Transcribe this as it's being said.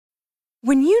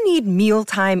When you need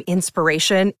mealtime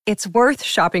inspiration, it's worth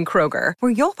shopping Kroger,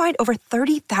 where you'll find over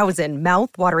 30,000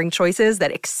 mouth-watering choices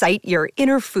that excite your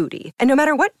inner foodie. And no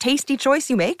matter what tasty choice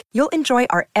you make, you'll enjoy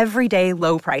our everyday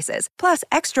low prices, plus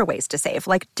extra ways to save,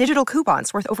 like digital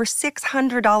coupons worth over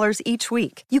 $600 each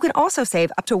week. You can also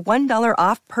save up to $1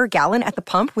 off per gallon at the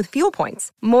pump with fuel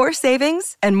points. More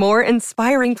savings and more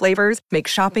inspiring flavors make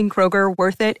shopping Kroger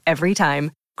worth it every time.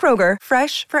 Kroger,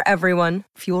 fresh for everyone.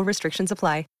 Fuel restrictions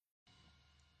apply.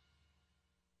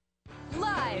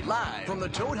 Live from the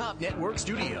Toad Hop Network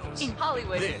studios in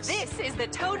Hollywood. This is the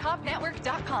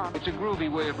ToadHopNetwork.com. It's a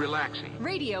groovy way of relaxing.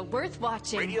 Radio worth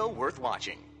watching. Radio worth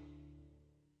watching.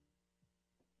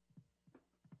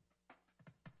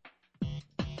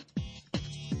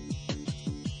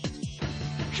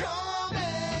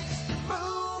 Comics,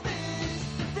 movies,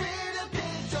 freedom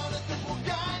pins, Jonathan will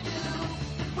guide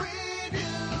you.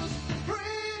 Reviews,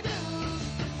 previews,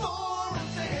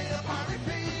 forums to hit up on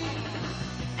repeat.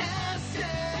 Escape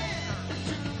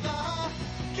to the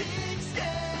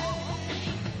geekscape.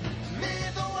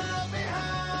 Leave the world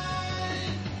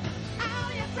behind. All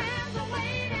your friends are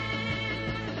waiting.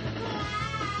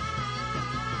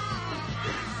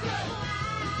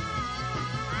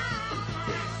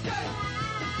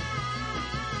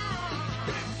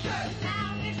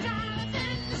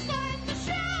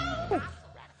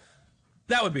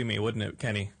 That would be me, wouldn't it,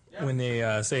 Kenny? Yeah. When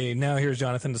they say, now here's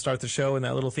Jonathan to start the show, and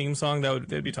that little theme song,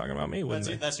 they'd be talking about me, wouldn't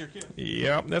they? That's your cue.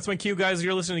 Yeah, that's my cue, guys.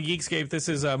 You're listening to Geekscape. This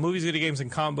is movies, video games,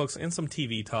 and comic books, and some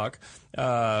TV talk.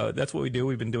 That's what we do.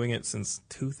 We've been doing it since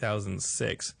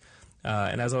 2006.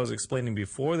 And as I was explaining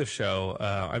before the show,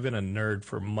 I've been a nerd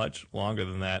for much longer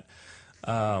than that.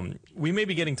 We may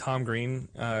be getting Tom Green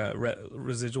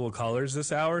residual callers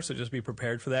this hour, so just be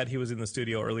prepared for that. He was in the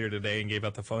studio earlier today and gave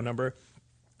out the phone number.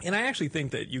 And I actually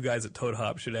think that you guys at Toad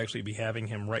Hop should actually be having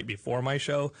him right before my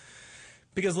show,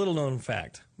 because little known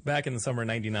fact, back in the summer of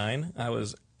 '99,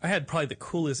 I had probably the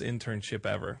coolest internship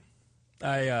ever.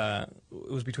 It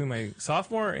was between my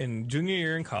sophomore and junior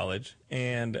year in college,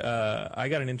 and I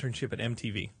got an internship at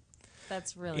MTV.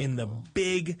 That's really And cool. the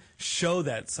big show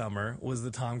that summer was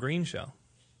the Tom Green Show.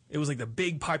 It was like the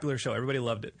big popular show. Everybody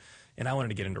loved it. And I wanted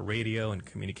to get into radio and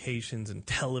communications and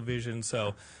television.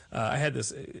 So I had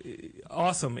this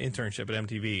awesome internship at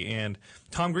MTV. And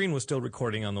Tom Green was still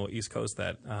recording on the East Coast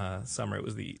that summer. It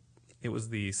was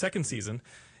the second season.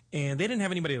 And they didn't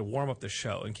have anybody to warm up the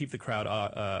show and keep the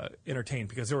crowd entertained,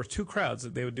 because there were two crowds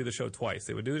that they would do the show twice.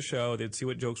 They would do the show, they'd see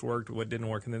what jokes worked, what didn't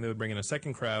work, and then they would bring in a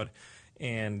second crowd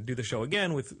and do the show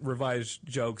again with revised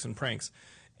jokes and pranks.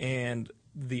 And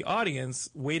the audience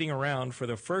waiting around for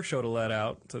the first show to let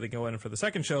out so they can go in for the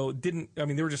second show they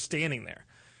were just standing there.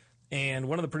 And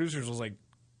one of the producers was like,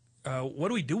 what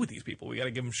do we do with these people? We got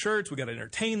to give them shirts, we got to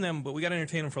entertain them, but we got to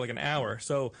entertain them for like an hour.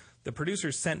 So the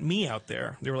producers sent me out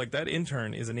there. They were like, that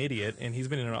intern is an idiot, and he's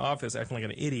been in an office acting like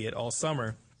an idiot all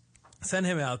summer. Send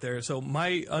him out there. So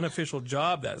my unofficial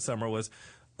job that summer was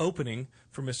opening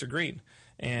for Mr. Green.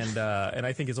 And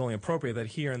I think it's only appropriate that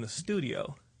here in the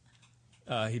studio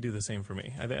he do the same for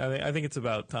me. I think it's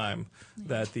about time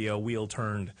that the wheel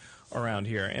turned around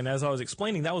here. And as I was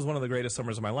explaining, that was one of the greatest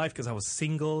summers of my life, because I was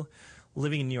single,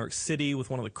 living in New York City with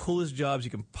one of the coolest jobs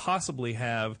you can possibly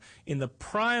have in the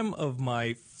prime of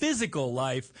my physical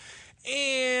life.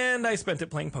 And I spent it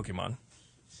playing Pokemon.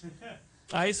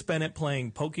 I spent it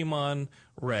playing Pokemon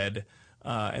Red.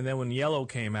 And then when Yellow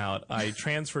came out, I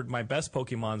transferred my best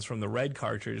Pokemons from the red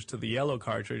cartridge to the yellow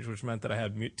cartridge, which meant that I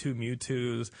had two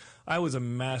Mewtwo's. I was a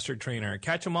master trainer.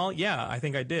 Catch them all? Yeah, I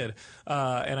think I did.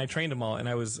 And I trained them all. And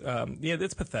I was,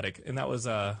 it's pathetic. And that was,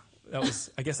 I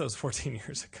guess that was 14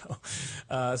 years ago.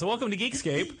 So welcome to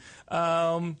Geekscape.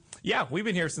 Yeah, we've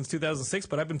been here since 2006,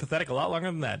 but I've been pathetic a lot longer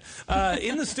than that.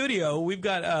 In the studio, we've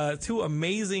got two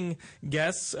amazing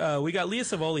guests. We got Leah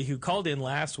Savoli, who called in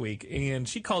last week, and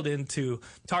she called in to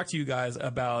talk to you guys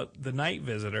about The Night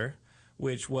Visitor,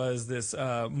 which was this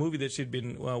movie that she'd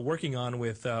been working on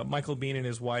with Michael Biehn and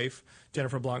his wife,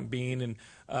 Jennifer Blanc Biehn,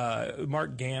 and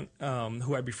Mark Gant,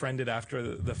 who I befriended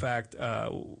after the fact.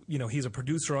 He's a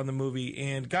producer on the movie.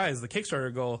 And, guys, the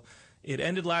Kickstarter goal, it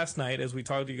ended last night. As we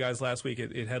talked to you guys last week,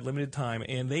 it had limited time,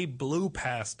 and they blew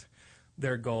past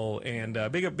their goal. And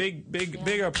big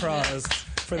applause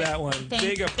for that one.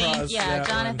 Big applause for that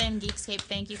Jonathan, one. Geekscape,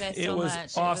 thank you guys It so was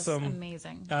much. awesome. It was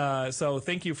amazing. So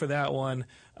thank you for that one.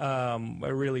 I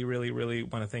really, really, really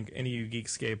want to thank any of you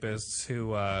Geekscapists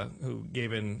who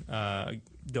gave in,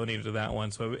 donated to that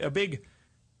one. So a big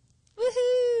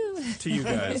Woohoo! to you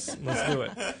guys. Let's do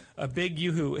it. A big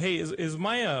yoo-hoo. Hey, is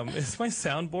my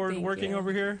soundboard working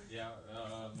over here? Yeah.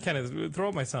 Kind of throw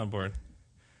up my soundboard.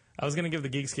 I was going to give the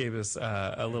Geekscapists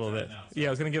a little bit. Yeah, I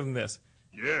was going to give them this.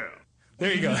 Yeah.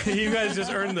 There you go. You guys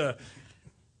just earned the...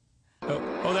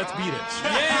 Oh, that's Beat It.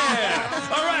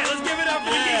 Yeah! All right, let's give it up for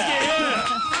the Geekscape.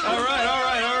 Yeah! All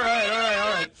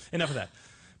right. Enough of that.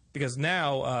 Because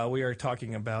now we are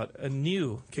talking about a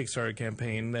new Kickstarter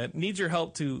campaign that needs your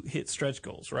help to hit stretch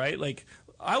goals, right? Like,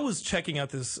 I was checking out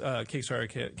this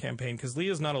Kickstarter campaign because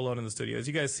Leah's not alone in the studio. As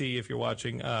you guys see, if you're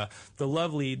watching, the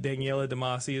lovely Daniela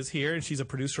Damasi is here, and she's a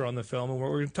producer on the film. And what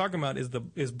we're talking about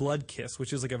is Blood Kiss,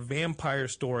 which is like a vampire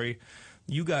story.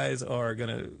 You guys are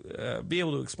going to be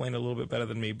able to explain it a little bit better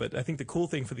than me, but I think the cool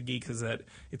thing for the geeks is that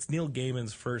it's Neil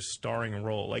Gaiman's first starring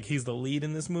role. Like, he's the lead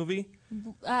in this movie?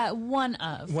 One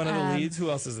of the leads?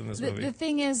 Who else is in this movie? The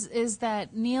thing is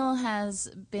that Neil has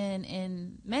been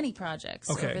in many projects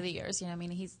over the years. You know, I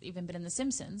mean, he's even been in The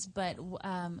Simpsons. But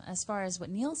as far as what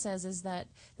Neil says is that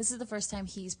this is the first time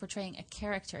he's portraying a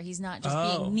character. He's not just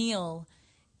being Neil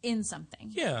in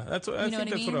something. Yeah, that's what, I think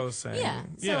that's what I was saying.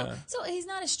 Yeah. So he's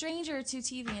not a stranger to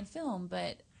TV and film,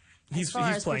 but he's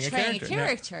playing a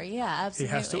character. Yeah, absolutely. He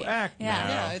has to act now.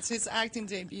 Yeah, it's his acting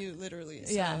debut, literally.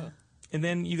 So. Yeah. And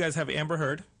then you guys have Amber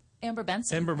Heard. Amber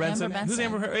Benson. Who's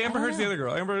Amber Heard? Amber Heard's the other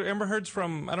girl. Amber Heard's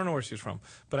from, I don't know where she's from,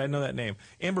 but I know that name.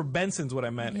 Amber Benson's what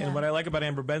I meant. Yeah. And what I like about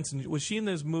Amber Benson, was she in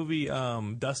this movie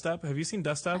Dust Up? Have you seen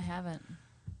Dust Up? I haven't.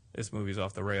 This movie's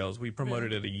off the rails. We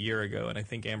promoted it a year ago, and I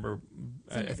think Amber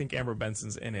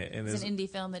Benson's in it. And it's an indie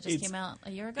film that just came out a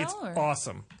year ago? It's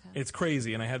awesome. Okay. It's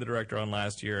crazy, and I had the director on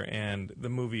last year, and the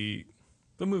movie's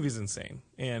insane.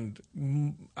 And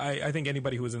I think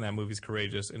anybody who was in that movie is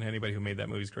courageous, and anybody who made that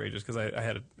movie is courageous, because I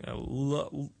had a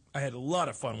lot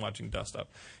of fun watching Dust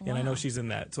Up, and I know she's in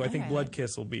that. So I think Blood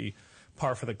Kiss will be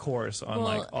par for the course on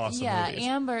awesome movies.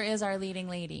 Amber is our leading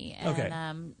lady,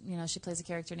 and you know, she plays a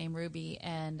character named Ruby,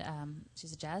 and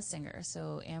she's a jazz singer.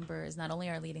 So Amber is not only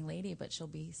our leading lady, but she'll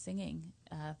be singing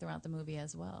throughout the movie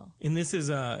as well. And this is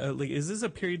is this a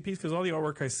period piece? Because all the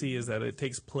artwork I see is that it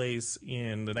takes place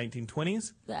in the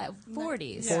 1920s,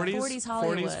 40s, 40s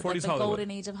Hollywood, 40s like the Hollywood.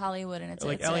 golden age of Hollywood, and it's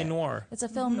like LA Noir. It's a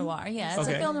film noir, It's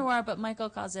a film noir, but Michael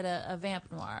calls it a vamp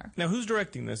noir. Now, who's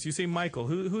directing this? You say Michael.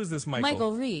 Who is this Michael?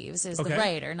 Michael Reeves is the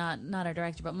writer, not our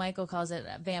director, but Michael calls it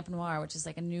vamp noir, which is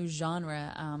like a new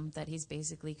genre that he's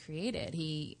basically created.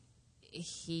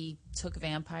 He took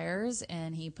vampires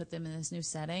and he put them in this new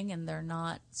setting, and they're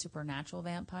not supernatural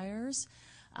vampires.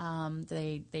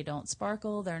 They don't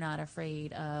sparkle. They're not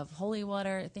afraid of holy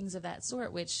water, things of that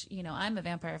sort. Which, you know, I'm a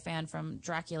vampire fan from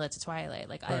Dracula to Twilight.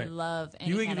 Like, I love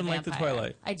any kind of vampire. You even like the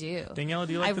Twilight? I do. Daniela,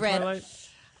 do you like the Twilight?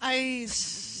 I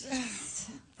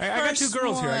got two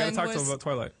girls here. I got to talk to them about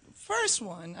Twilight. First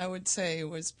one, I would say,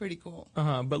 was pretty cool.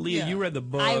 But Leah, you read the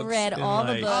books. I read all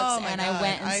the books, and I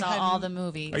went and saw all the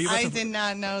movies. I did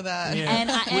not know that. Yeah.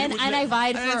 And I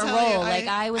vied for a role.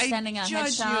 I was sending out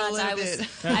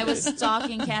headshots. I was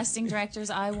stalking casting directors.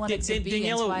 I wanted to be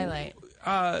in Twilight.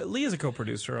 Leah's a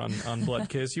co-producer on Blood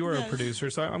Kiss. You are a producer,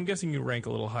 so I'm guessing you rank a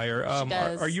little higher.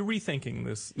 Are you rethinking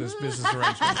this business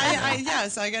arrangement?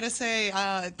 Yes, I gotta say,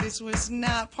 this was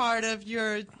not part of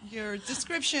your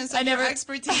descriptions of your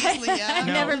expertise, Leah. I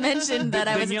never mentioned that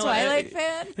I was a Twilight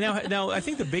fan. Now, I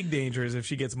think the big danger is if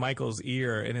she gets Michael's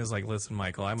ear and is like, "Listen,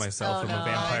 Michael, I myself am a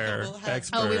vampire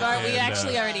expert." We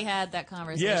actually already had that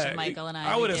conversation, Michael and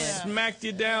I. I would have smacked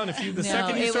you down if the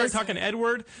second you started talking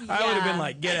Edward, I would have been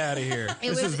like, "Get out of here."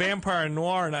 This is vampire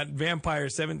noir, not vampire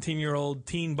 17-year-old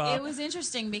teen bop. It was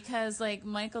interesting because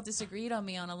Michael disagreed on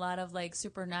me on a lot of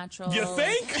supernatural. You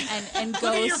think? And look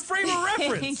at your frame of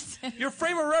reference. Your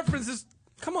frame of reference is.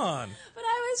 Come on. But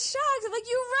I was shocked. I'm like,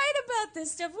 you're right about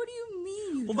this stuff. What do you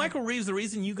mean? Well, Michael Reeves, the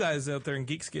reason you guys out there in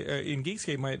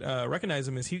Geekscape might recognize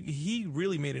him is he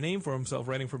really made a name for himself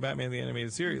writing for Batman the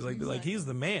Animated Series. Like he's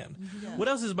the man. Yeah. What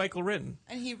else has Michael written?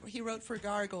 And he wrote for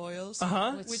Gargoyles,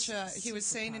 which he was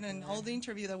saying in an old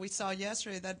interview that we saw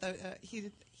yesterday that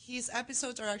his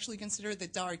episodes are actually considered the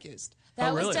darkest.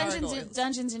 That was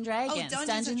Dungeons and Dragons. Oh,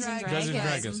 Dungeons and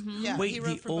Dragons. Mm-hmm. Yeah, wait,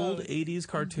 the old '80s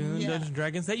cartoon Dungeons and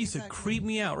Dragons that used to creep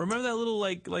me out. Remember that little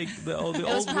the old It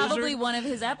was probably one of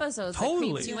his episodes that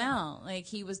creeped you Yeah. out.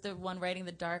 He was the one writing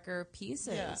the darker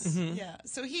pieces. Yeah. Mm-hmm. Yeah.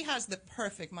 So he has the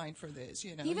perfect mind for this.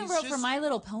 You know, he even wrote for My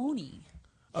Little Pony.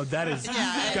 Oh, that is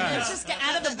guys. It's just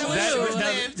out of the blue.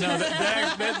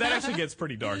 That actually gets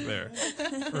pretty dark there,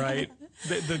 right?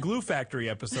 The Glue Factory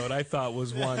episode I thought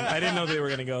was one. I didn't know they were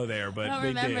going to go there, but I don't they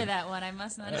remember did. that one. I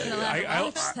must not have been allowed to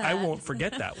watch that. I won't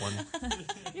forget that one.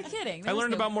 You're kidding. I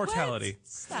learned about mortality.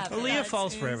 Stop Leah it.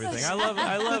 falls for everything.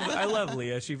 I love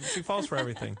Leah. She falls for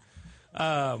everything.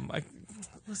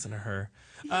 Listen to her.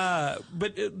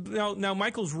 But now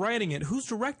Michael's writing it. Who's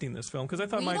directing this film? Because I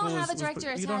thought We Michael don't have a was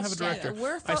director you don't have a attached director.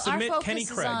 yet. I submit our focus Kenny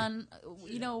is Craig. on,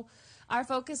 our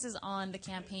focus is on the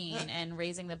campaign and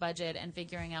raising the budget and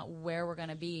figuring out where we're going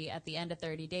to be at the end of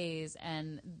 30 days.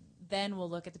 And then we'll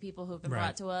look at the people who have been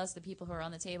brought to us, the people who are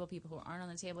on the table, people who aren't on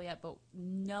the table yet. But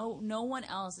no one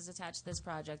else is attached to this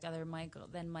project other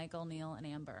than Michael, Neil, and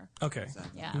Amber. Okay.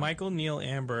 Yeah. Michael, Neil,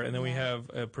 Amber, and then we have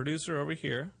a producer over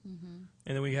here.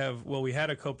 And then we had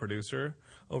a co-producer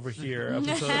over here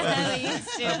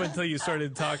up until you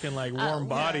started talking like warm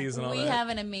bodies and all that. We have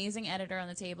an amazing editor on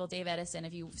the table, Dave Edison.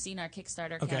 If you've seen our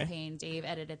Kickstarter campaign, Dave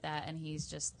edited that, and he's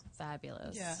just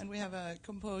fabulous. Yeah, and we have a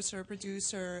composer,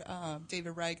 producer,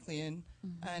 David Reichlian.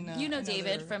 And,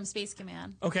 David from Space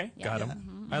Command. Okay, got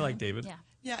him. I like David. Yeah.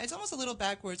 Yeah, it's almost a little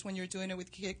backwards when you're doing it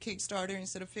with Kickstarter.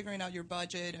 Instead of figuring out your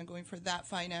budget and going for that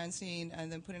financing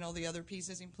and then putting all the other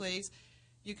pieces in place,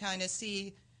 you kind of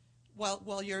see,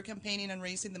 while you're campaigning and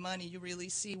raising the money, you really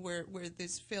see where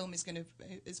this film is going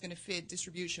to fit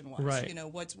distribution wise. Right. You know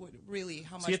what really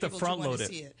how much You have to people front do want load to it.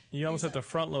 see it. You almost have to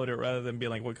front load it rather than be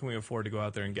like, what can we afford to go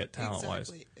out there and get talent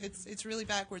wise? Exactly. It's really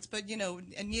backwards. But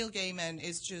and Neil Gaiman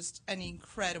is just an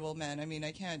incredible man. I mean,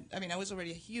 I was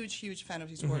already a huge fan of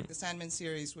his work. The Sandman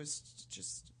series was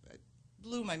just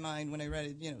blew my mind when I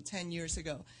read it, 10 years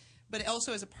ago. But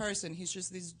also as a person, he's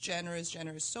just this generous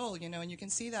soul, and you can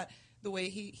see that the way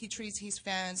he treats his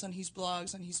fans on his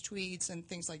blogs, on his tweets and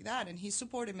things like that. And he's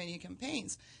supported many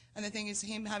campaigns. And the thing is,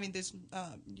 him having this,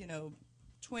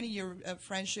 20-year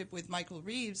friendship with Michael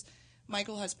Reeves.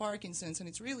 Michael has Parkinson's, and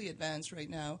it's really advanced right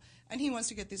now. And he wants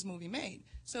to get this movie made.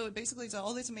 So basically, it's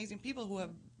all these amazing people who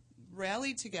have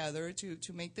rallied together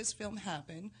to make this film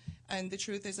happen. And the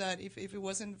truth is that if it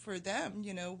wasn't for them,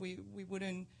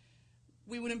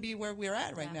 we wouldn't be where we're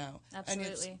at right now.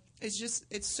 Absolutely. And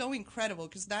it's so incredible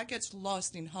because that gets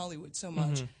lost in Hollywood so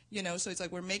much. So it's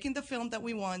like we're making the film that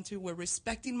we want to. We're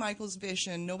respecting Michael's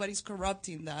vision. Nobody's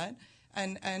corrupting that.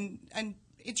 And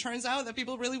it turns out that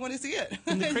people really want to see it.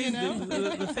 And the, crazy,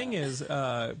 the thing is,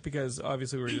 because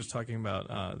obviously we were just talking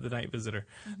about The Night Visitor,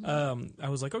 I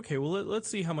was like, okay, well, let's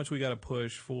see how much we got to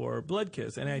push for Blood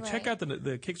Kiss. And I check out the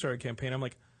Kickstarter campaign. I'm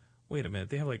like, wait a minute,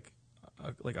 they have like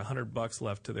 $100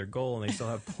 left to their goal, and they still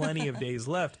have plenty of days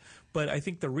left. But I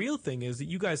think the real thing is that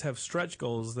you guys have stretch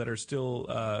goals that are still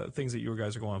things that you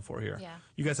guys are going for here. Yeah,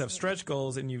 you guys have stretch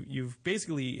goals, and you've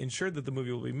basically ensured that the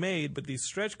movie will be made. But these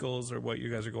stretch goals are what you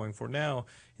guys are going for now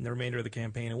in the remainder of the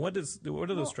campaign. And what do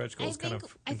those stretch goals kind of entail?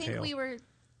 I think we were.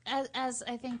 As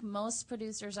I think most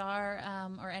producers are,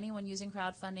 or anyone using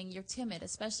crowdfunding, you're timid,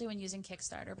 especially when using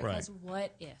Kickstarter, because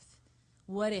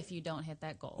what if you don't hit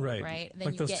that goal? Right? Then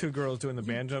like those two girls doing the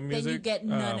banjo music. Then you get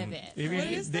none of it. What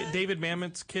is that? David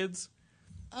Mamet's kids.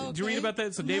 Okay. Did you read about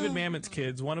that? So David Mamet's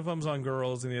kids, one of them's on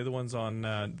Girls and the other one's on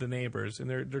The Neighbors, and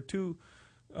they're two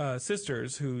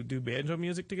sisters who do banjo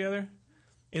music together.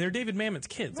 And they're David Mamet's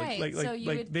kids. Right.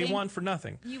 Like they want for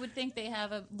nothing. You would think they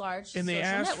have a large and they social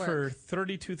asked network. for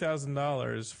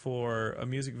 $32,000 for a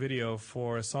music video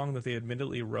for a song that they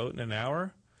admittedly wrote in an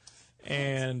hour.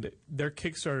 And their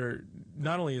Kickstarter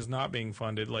not only is not being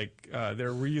funded,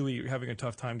 they're really having a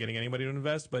tough time getting anybody to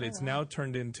invest, but it's now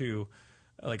turned into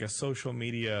like a social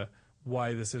media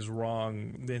why this is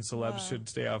wrong. Then celebs should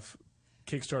stay off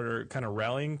Kickstarter kind of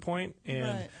rallying point,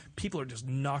 and people are just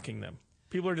knocking them.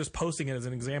 People are just posting it as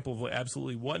an example of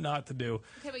absolutely what not to do.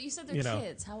 Okay, but you said they're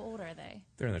kids. How old are they?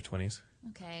 They're in their 20s.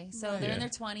 Okay, so they're in their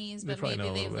 20s, but maybe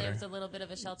they've lived a little bit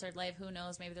of a sheltered life. Who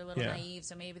knows? Maybe they're a little naive,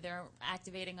 so maybe they're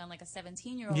activating on like a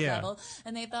 17-year-old level,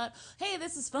 and they thought, hey,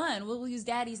 this is fun. We'll use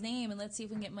Daddy's name and let's see if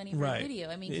we can get money for a video.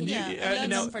 I mean, can you blame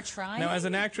them for trying? Now, as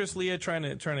an actress, Leah, trying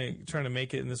to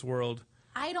make it in this world,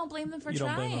 I don't blame them for you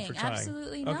trying. Don't blame them for trying.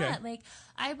 Absolutely okay. not. Like,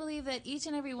 I believe that each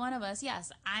and every one of us. Yes,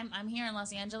 I'm here in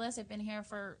Los Angeles. I've been here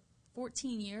for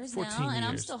 14 years now, and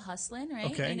I'm still hustling,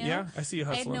 right? Okay, yeah, I see you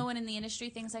hustling. I had no one in the industry,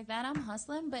 things like that. I'm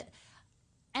hustling, but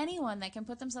anyone that can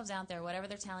put themselves out there, whatever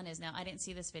their talent is. Now, I didn't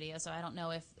see this video, so I don't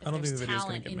know if there's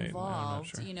talent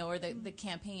involved, sure. Or the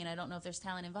campaign. I don't know if there's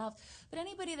talent involved. But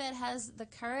anybody that has the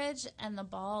courage and the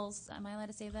balls, am I allowed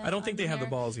to say that? I don't think they have the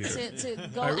balls either. To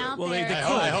go out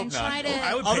there and try to.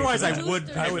 Otherwise, I would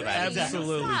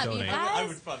absolutely donate. I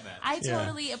would fund that. I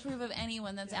totally approve of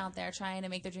anyone that's out there trying to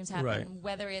make their dreams happen,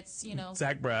 whether it's,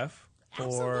 Zach Braff.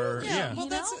 Absolutely. Well,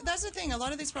 that's the thing. A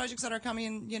lot of these projects that are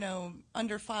coming,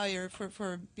 under fire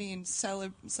for being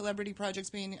celebrity projects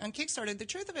being on Kickstarter. The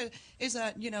truth of it is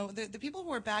that the people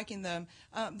who are backing them,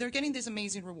 they're getting these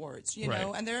amazing rewards,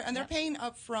 and they're paying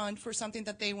up front for something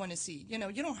that they want to see. You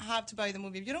don't have to buy the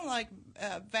movie if you don't like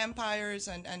vampires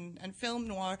and film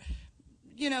noir.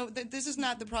 this is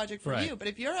not the project for Right. you. But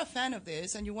if you're a fan of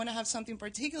this and you want to have something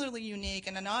particularly unique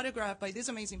and an autograph by these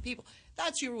amazing people,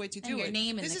 that's your way to do And your it.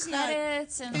 name in this the is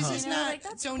credits not, and, this you is know, not like,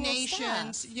 that's cool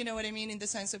donations. stuff. You know what I mean, in the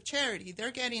sense of charity.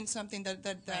 They're getting something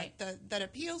that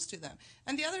appeals to them.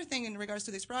 And the other thing in regards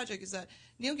to this project is that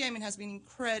Neil Gaiman has been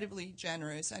incredibly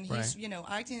generous, and he's Right.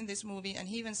 acting in this movie. And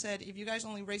he even said, if you guys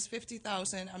only raise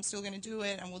 $50,000, I'm still going to do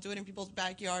it, and we'll do it in people's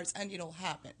backyards, and it'll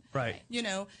happen. Right.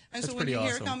 And That's so when pretty you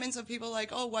hear awesome. comments of people like,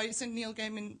 "Oh, why isn't Neil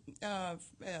Gaiman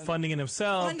Funding it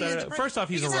himself. funding it?" First off,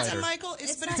 he's a Because writer.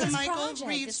 It's It's not a his Michael project,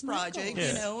 Reeves it's Michael. project.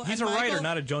 Yeah. He's and a writer, Michael-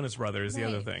 not a Jonas Brother is the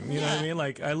other Right. thing. You know what I Yeah. mean?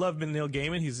 Like, I love Neil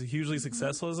Gaiman. He's hugely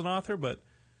successful as an author, but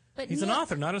But he's an Neil-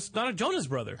 author, not a Jonas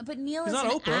Brother. But Neil He's is not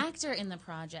an Oprah. actor in the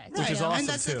project. Which is awesome, and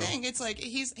that's too. the thing. It's like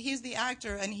he's the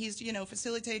actor, and he's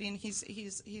facilitating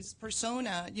his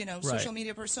persona, social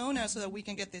media persona, so that we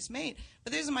can get this made.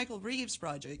 But there's a Michael Reeves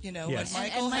project, Yes. and And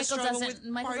Michael has Michael struggled doesn't. with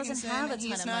Michael doesn't Parkinson, have a and ton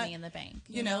he's of not- money in the bank.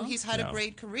 You know, he's had No. a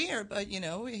great career, but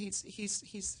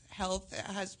his health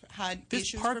has had This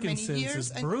issues for many Parkinson's years.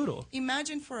 is And brutal.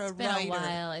 Imagine for a been writer. a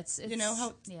while. It's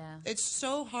how yeah. it's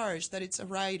so harsh that it's a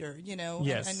writer,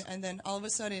 Yes. and then all of a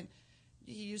sudden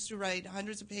he used to write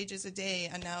hundreds of pages a day,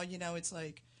 and now it's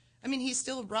like, I mean, he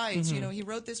still writes. Mm-hmm. He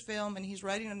wrote this film and he's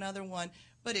writing another one,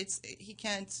 but he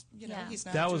can't. Yeah. He's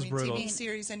not That was doing brutal. TV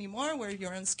series anymore where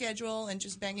you're on schedule and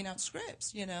just banging out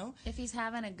scripts. If he's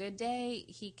having a good day,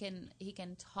 he can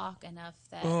talk enough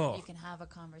that Oh. you can have a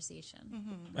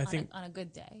conversation. I think on a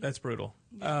good day. that's brutal.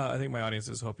 I think my audience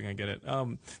is hoping I get it.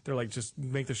 They're like, just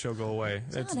make the show go away.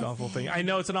 It's an not a awful thing. thing. I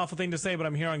know it's an awful thing to say, but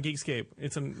I'm here on Geekscape.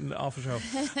 It's an awful show.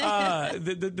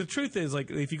 The truth is,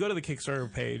 like, if you go to the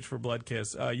Kickstarter page for Blood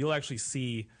Kiss, you'll actually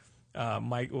see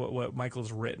what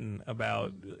Michael's written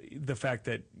about the fact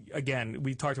that, again,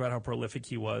 we talked about how prolific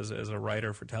he was as a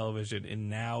writer for television, and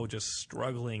now just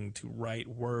struggling to write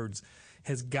words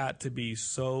has got to be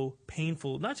so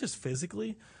painful, not just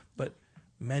physically, but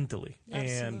mentally and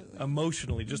Absolutely.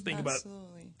 emotionally. Just think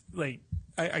Absolutely. about, like,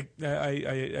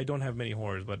 I don't have many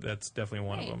horrors, but that's definitely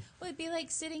one of them. Well, it'd be like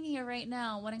sitting here right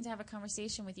now, wanting to have a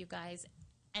conversation with you guys,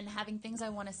 and having things I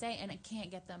want to say, and I can't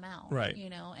get them out. Right.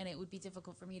 And it would be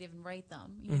difficult for me to even write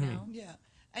them. You Mm-hmm. know. Yeah.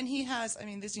 And he has,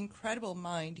 this incredible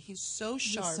mind. He's so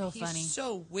sharp. so funny.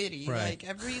 so witty. Right. Like,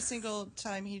 every single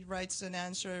time he writes an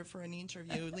answer for an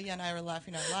interview, Leah and I are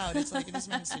laughing out loud. It's like, this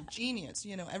man's a genius.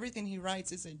 Everything he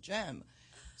writes is a gem.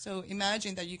 So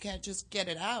imagine that you can't just get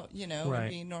it out, Right. and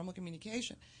be in normal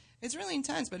communication. It's really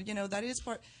intense, but, that is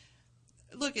part...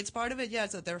 Look, it's part of it,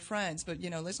 yes, that they're friends, but,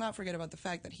 let's not forget about the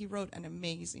fact that he wrote an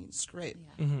amazing script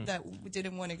that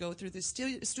didn't want to go through the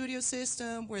studio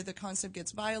system where the concept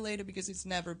gets violated because it's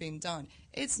never been done.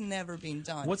 It's never been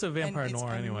done. What's a And vampire it's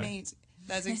noir anyway? amazing.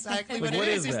 That's exactly Like, what what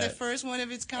it is is. It's that? the first one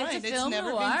of its kind. It's a film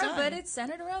never noir, been done. but it's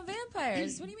centered around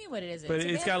vampires. What do you mean? What it is? But a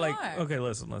it's vamp got like, noir. okay,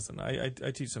 listen. I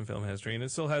teach some film history, and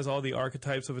it still has all the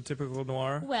archetypes of a typical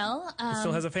noir. Well, It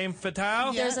still has a femme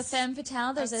fatale. there's a Yes. femme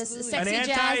fatale. There's Absolutely. a sexy An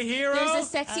jazz. anti-hero? There's a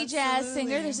sexy jazz Absolutely.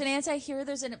 singer. There's an anti-hero.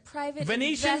 There's a private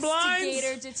Venetian investigator,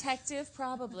 blinds? detective.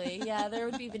 Probably, yeah. There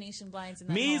would be Venetian blinds in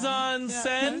that. Mise home. en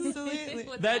scène Absolutely.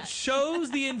 With that shows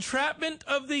the entrapment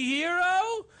of the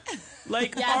hero,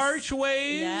 like Yes. archways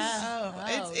Oh,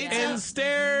 it's yeah. and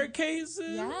staircases.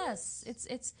 Yes,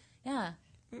 it's yeah,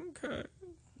 Okay,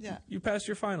 yeah. you passed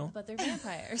your final. but they're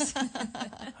vampires.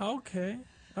 Okay,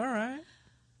 all right.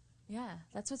 Yeah,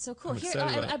 that's what's so cool. I'm Here,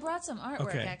 excited about it. I brought some artwork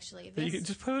Okay, actually. But you This- can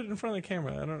just put it in front of the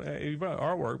camera. I don't. You brought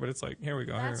artwork, but it's like, here we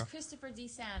go. Here we that's go. Christopher D.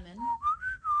 Salmon.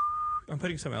 I'm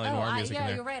putting some L.A. Noir music in yeah,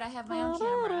 there. you're right. I have my own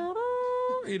camera.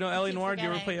 You know L.A. keep Noir? Did you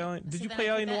ever forgetting. play L.A.? Did So you then play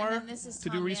I L.A. put that, and Noir then this is to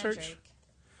do Tom research? Mandrake.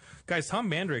 Guys, Tom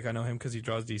Mandrake, I know him because he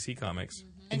draws DC Comics.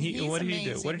 And he, he's what did he do?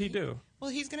 amazing. What did he do? Well,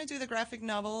 he's going to do the graphic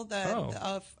novel that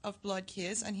Oh. of Blood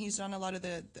Kiss, and he's done a lot of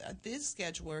this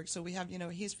sketch work. So we have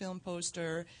his film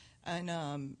poster and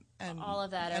All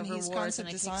of that and over his awards concept and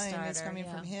a design is Kickstarter, coming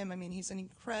yeah. from him. He's an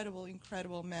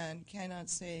incredible man. Cannot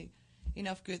say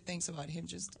enough good things about him.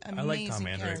 Just amazing like Tom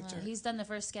Mandrake. character. He's done the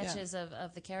first sketches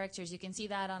of the characters. You can see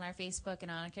that on our Facebook and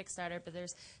on our Kickstarter, but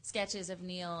there's sketches of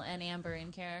Neil and Amber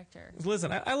in character.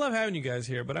 Listen, I love having you guys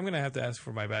here, but I'm going to have to ask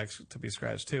for my back to be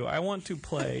scratched too. I want to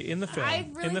play in the film. I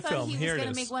really in the thought film. he was Here it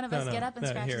gonna is. make one of us get up and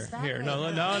scratch here, his back Here, right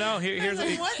no. now. Here's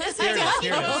Like, what is here it he is. talking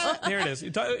about? Here it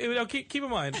is. Keep in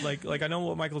mind, like I know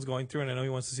what Michael's going through, and I know he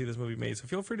wants to see this movie made. So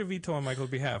feel free to veto on Michael's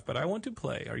behalf. But I want to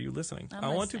play. Are you listening? I'm I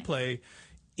want to listening. play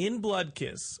in Blood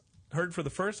Kiss. Heard for the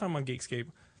first time on Geekscape,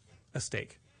 a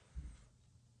steak.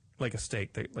 Like a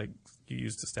steak that like you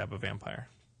use to stab a vampire.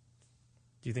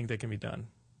 Do you think that can be done?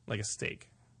 Like a steak.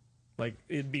 Like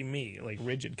it'd be me, like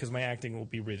rigid, because my acting will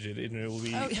be rigid, and it will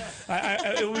be,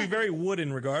 it will be very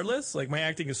wooden regardless. Like my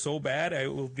acting is so bad, I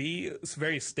will be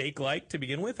very steak-like to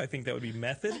begin with. I think that would be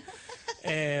method,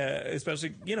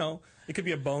 especially it could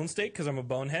be a bone steak because I'm a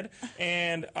bonehead,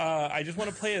 and I just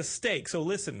want to play a steak. So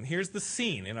listen, here's the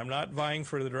scene, and I'm not vying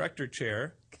for the director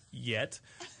chair yet.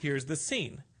 Here's the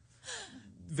scene: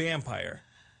 vampire,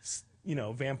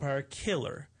 vampire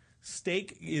killer.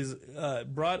 Steak is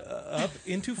brought up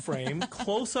into frame,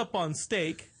 close up on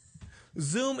steak,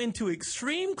 zoom into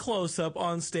extreme close up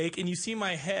on steak, and you see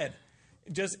my head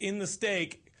just in the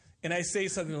steak, and I say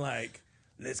something like,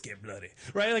 "Let's get bloody,"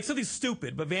 right? Like something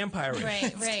stupid, but vampire.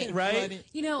 Right. Right?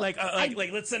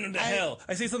 Bloody. Let's send him to hell.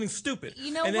 I say something stupid.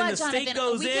 You know and then what, the steak Jonathan?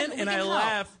 goes We can and I help.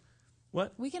 laugh.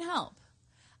 What? We can help.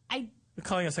 You're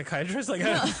calling a psychiatrist? Like,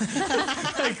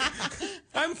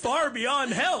 I'm far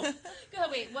beyond help. Go,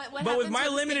 wait, what But with happens my when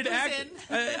the limited steak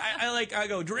goes act, in? I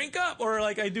go drink up, or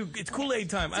like I do. It's Kool-Aid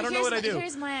time. I don't know what I do.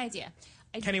 Here's my idea.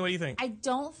 Kenny, what do you think? I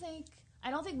don't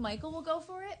think Michael will go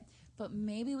for it, but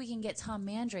maybe we can get Tom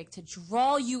Mandrake to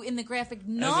draw you in the graphic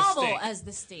novel as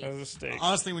the steak. As a steak.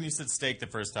 Honestly, when you said steak the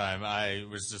first time, I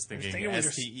was just thinking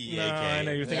STEAK. No, I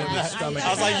know you're thinking of Yeah, the stomach. I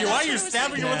was like, why are you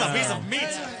stabbing her with a piece of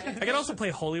meat? I can also play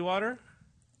holy water.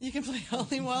 You can play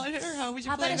holy water. How would you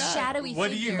How play about a that? shadowy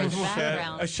What do you figure in the mean?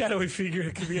 background? A shadowy figure.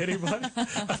 It could be anybody.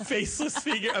 A faceless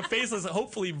figure. A faceless,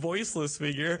 hopefully voiceless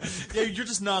figure. Yeah, you're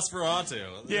just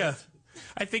Nosferatu. Yeah.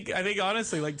 I think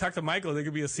honestly, like talk to Michael, there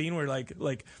could be a scene where the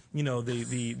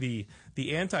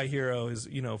anti-hero is,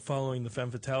 following the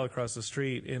femme fatale across the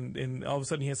street, and all of a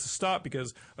sudden he has to stop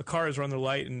because a car has run the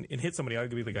light and hit somebody. I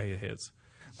could be the guy he hits.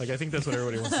 Like, I think that's what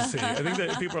everybody wants to see. I think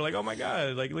that people are like, oh my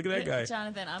God, like, look at that guy.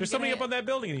 Jonathan, there's somebody up on that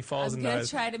building and he falls and I'm gonna dies.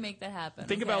 try to make that happen.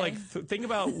 Think okay?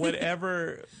 about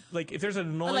whatever, like if there's an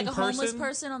annoying Or like a person. homeless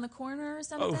person on the corner or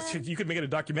something. Oh, you could make it a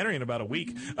documentary in about a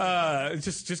week.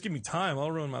 Just give me time.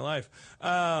 I'll ruin my life.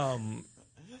 I'm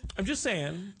just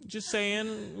saying,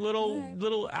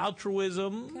 little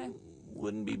altruism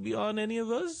wouldn't be beyond any of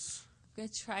us. I'm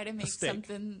gonna try to make steak.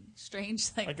 something strange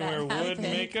like I that can wear wood happen.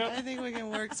 makeup. I think we can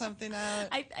work something out.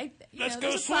 Let's go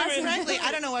there's a swimming. possibility. Frankly,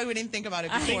 I don't know why we didn't think about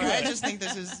it before. I just think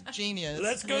this is genius.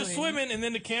 Let's go really. swimming, and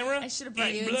then the camera. I should have brought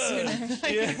eat you in blood.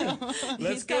 sooner. Yeah.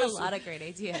 Let's He's go. got a lot of great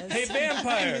ideas. Hey,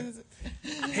 vampire.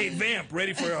 Hey, vamp.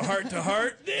 Ready for a heart to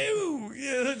heart? Ew.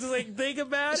 Yeah, just like think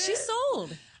about it. She's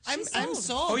sold. I'm sold.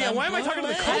 sold. Oh yeah, why am I talking to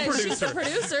the co-producer? She's the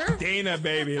producer. Dana,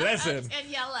 baby, listen.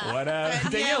 Daniela. What up?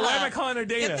 Daniela, why am I calling her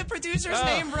Dana? Get the producer's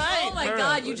name right. Oh my Right.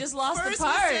 God, you just lost First the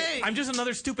part. mistake. I'm just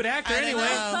another stupid actor I don't anyway.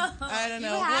 know. I don't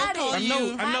know. You had We'll call it.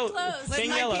 you. I'm no close. Let my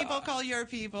Daniela. people call your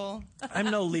people.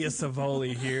 I'm no Leah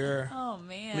Savoli here. Oh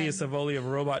man. Leah Savoli of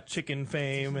Robot Chicken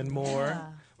fame and more. Yeah.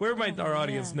 Where might our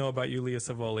audience man. know about you, Leah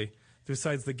Savoli?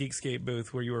 Besides the Geekscape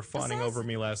booth where you were fawning Besides- over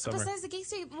me last summer. Besides the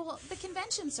Geekscape, well, the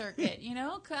convention circuit,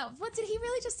 What, did he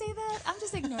really just say that? I'm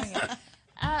just ignoring it.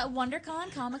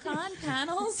 WonderCon, Comic-Con,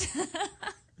 panels.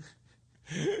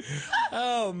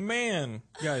 Oh, man.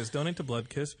 Guys, donate to Blood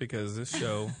Kiss because this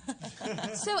show...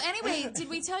 So anyway, did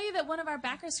we tell you that one of our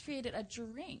backers created a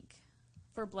drink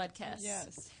for Blood Kiss?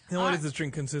 Yes. What does this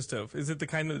drink consist of? Is it the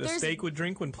kind that a There's- steak would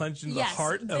drink when plunged into Yes, the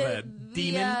heart of a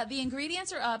demon? The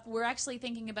ingredients are up. We're actually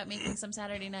thinking about making some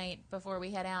Saturday night before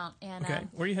we head out. And Okay.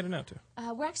 Where are you heading out to?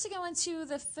 we're actually going to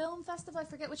the film festival. I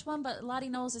forget which one, but Lottie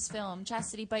Knowles' film,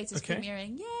 Chastity Bites, is Okay.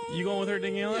 premiering. Yay! You going with her,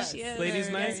 Daniela? She is. Ladies'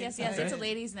 night? Yes. Okay. It's a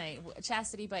ladies' night.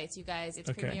 Chastity Bites, you guys. It's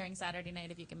Okay. premiering Saturday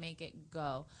night. If you can make it,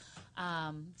 go.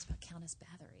 It's about Countess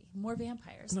Bathory. More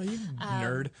vampires. No, you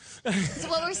nerd. So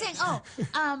what were we saying?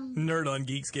 Nerd on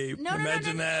Geekscape. No,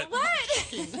 Imagine no. that.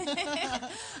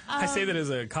 What? I say that as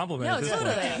a compliment No, at this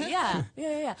totally. point. Yeah.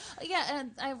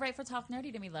 And I write for Talk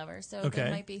Nerdy to Me Lover, so Okay.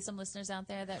 there might be some listeners out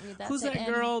there that read that. Who's that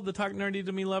And- girl, the Talk Nerdy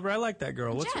to Me lover? I like that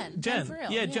girl. What's Jen. her? Jen Frill,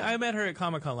 Yeah, yeah. I met her at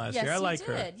Comic-Con last Yes, year. I you like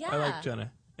her. did, I like yeah.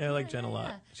 Jenna. Yeah, I like Jen a lot.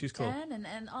 Yeah. She's cool. Jen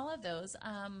and all of those.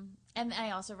 And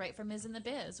I also write for Ms. in the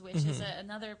Biz, which is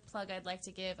another plug I'd like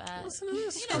to give. Listen to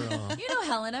this you know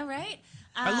Helena, right?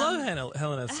 I love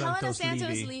Helena Santos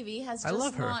Levy. Levy. Has I just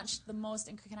love her. launched the most.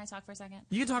 Can I talk for a second?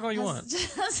 You can talk all you want.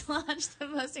 Just launched the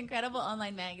most incredible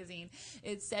online magazine.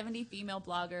 It's 70 female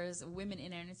bloggers, women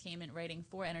in entertainment, writing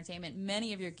for entertainment.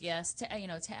 Many of your guests,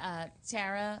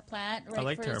 Tara Platt, I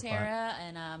like for Tara Platt.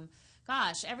 and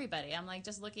gosh, everybody. I'm like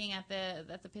just looking at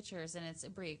the pictures, and it's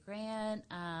Brea Grant,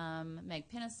 Meg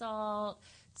Pinasalt,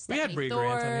 We had Stephanie Brea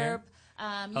Thorpe. Grant on here.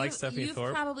 I like Stephanie You've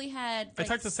Thorpe. probably had. I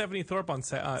talked to Stephanie Thorpe on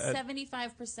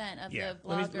 75% of yeah. the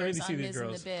Let me bloggers see on these Ms. in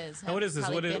girls. the Biz Now, what is this?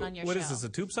 have What probably is, been on your what show. is this? A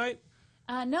tube site?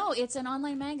 No, it's an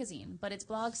online magazine, but it's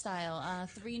blog style.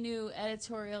 3 new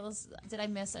editorials. Did I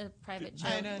miss a private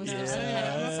joke? I don't Was know. there some kind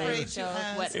of I'm inside afraid joke?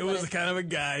 you asked. It was kind of a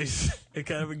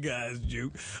guy's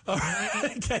joke. All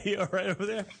right, okay, all right over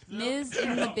there.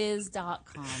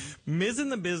 MizInTheBiz.com.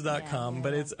 MizInTheBiz.com, Yeah.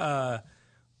 but it's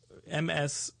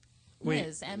MS. Wait,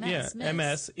 Miz, yeah, Miz.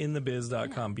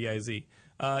 MSintheBiz.com, B-I-Z.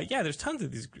 Yeah, there's tons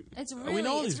of these. It's we really,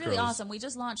 know all it's these really girls. awesome. We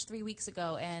just launched 3 weeks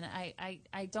ago, and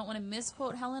I don't want to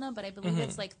misquote Helena, but I believe Mm-hmm.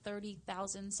 it's like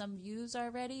 30,000 some views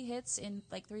already, hits in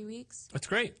like 3 weeks. That's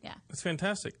great. Yeah. It's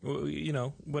fantastic. You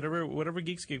know, whatever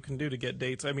Geekscape can do to get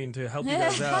dates, I mean, to help you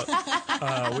guys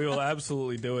out, we will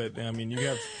absolutely do it. I mean, you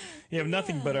have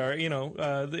nothing but our,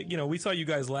 we saw you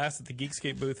guys last at the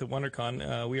Geekscape booth at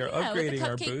WonderCon. We are upgrading with the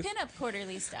our Cupcake booth. Pinup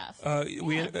quarterly stuff.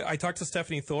 I talked to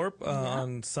Stephanie Thorpe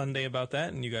on Sunday about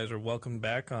that, and you guys are welcome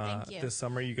back Thank you. this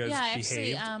summer. You guys Yeah,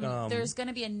 actually, behaved. there's going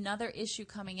to be another issue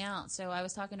coming out. So I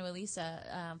was talking to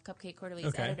Elisa, Cupcake Quarterly's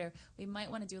Okay. editor. We might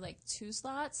want to do like 2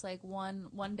 slots, like one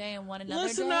day and one another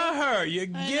Listen day. to her. You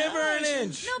give her an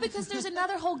inch. No, because there's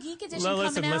another whole Geek Edition No,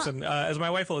 coming out. listen. As my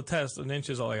wife will attest, an inch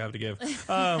is all I have to give.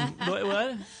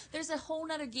 What? There's a whole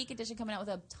nother Geek Edition coming out with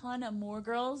a ton of more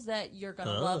girls that you're going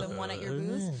to love and want at your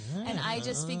booth. And I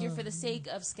just figure for the sake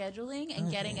of scheduling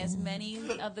and getting as many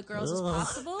of the girls as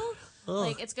possible,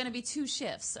 like it's going to be 2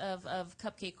 shifts of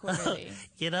Cupcake Quarterly.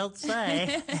 You don't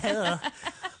say.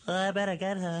 I better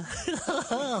get her.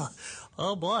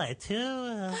 Oh boy,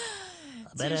 2.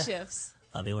 2 shifts.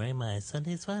 I'll be wearing my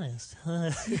Sunday's finest.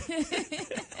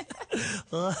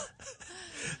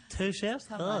 2 shifts?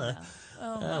 Come on now.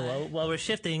 Oh, my. Well, while we're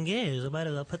shifting gears, I might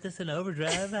as well put this in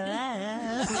overdrive.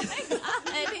 God, it's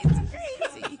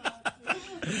crazy.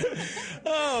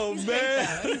 Oh,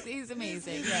 man. He's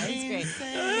amazing. Yeah, he's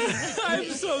great. I'm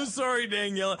so sorry,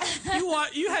 Daniela.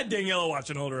 You had Daniela watch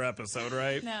an older episode,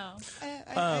 right? No.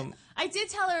 I did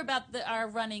tell her about our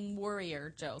running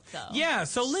warrior joke, though. Yeah,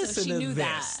 so listen she to knew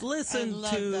this. that. Listen I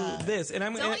love to that. this. And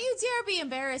I'm Don't you dare be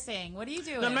embarrassing. What are you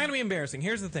doing? No, I'm not going to be embarrassing.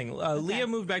 Here's the thing. Leah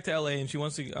moved back to LA, and she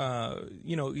wants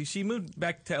to, she moved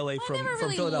back to LA I from never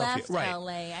really Philadelphia. left Right.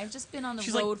 LA. I've just been on the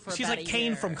She's road like for she's about like a Kane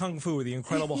year. from Kung Fu, the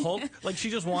Incredible Hulk. Like she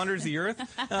just wanders the earth.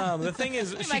 The thing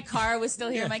is, My car was still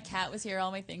here. Yeah. My cat was here. All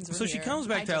my things were So here. she comes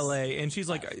back to LA, and she's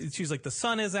like, the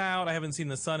sun is out. I haven't seen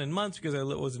the sun in months because I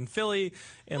was in Philly,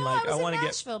 and No, like I was in want to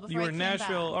Nashville get. before You were I in came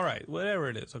Nashville. back. All right, whatever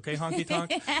it is, okay, honky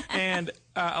tonk. And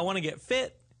I want to get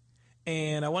fit,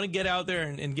 and I want to get out there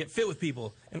and get fit with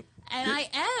people. And I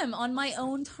am on my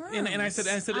own terms. And I said,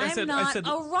 I'm not a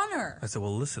runner. I said,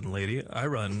 well, listen, lady, I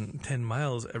run 10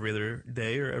 miles every other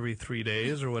day or every 3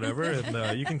 days or whatever,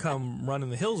 and you can come run in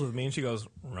the hills with me. And she goes,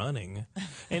 running?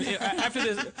 And after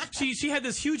this, she had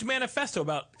this huge manifesto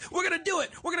about, we're going to do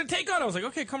it. We're going to take on. I was like,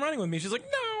 okay, come running with me. She's like, no,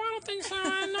 I don't think so.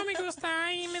 No me gusta.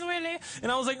 Me duele. And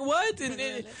I was like, what? And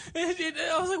I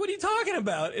was like, what are you talking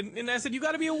about? And I said, you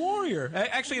got to be a warrior.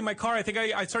 Actually, in my car, I think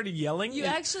I started yelling. You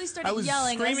actually started I was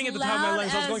yelling screaming as at the top of my loud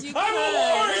lungs. I was as going, you I'm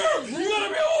a could. warrior! You gotta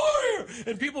be a warrior!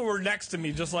 And people were next to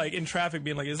me, just like in traffic,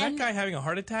 being like, is that And- guy having a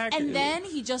heart attack? And then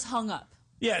he just hung up.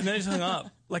 Yeah, and then I just hung up.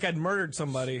 Like I'd murdered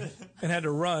somebody and had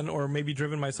to run or maybe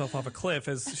driven myself off a cliff,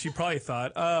 as she probably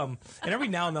thought. And every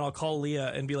now and then I'll call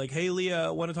Leah and be like, hey, Leah,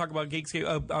 I want to talk about Geekscape,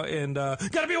 and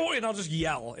gotta be a warrior, and I'll just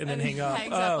yell and then hang up.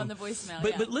 Hangs up on the voicemail,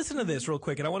 But, yeah. but listen to this real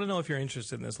quick, and I want to know if you're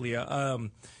interested in this, Leah.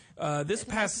 This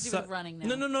past to do with running now.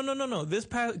 No. This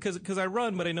past because I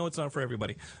run, but I know it's not for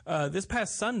everybody. This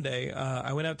past Sunday,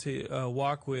 I went out to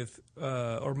walk with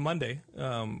or Monday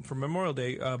for Memorial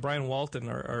Day. Brian Walton,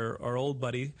 our old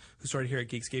buddy who started here at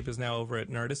Geekscape, is now over at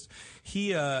Nerdist.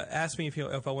 He asked me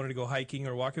if I wanted to go hiking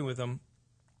or walking with him,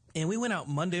 and we went out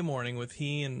Monday morning with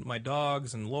he and my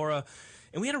dogs and Laura,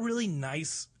 and we had a really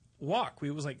nice walk. It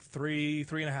was like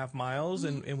 3.5 miles,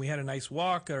 and we had a nice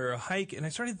walk or a hike. And I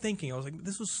started thinking, I was like,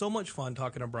 this was so much fun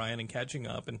talking to Brian and catching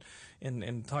up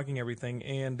and talking everything.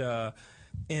 And I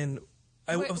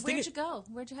was thinking, Where'd you go?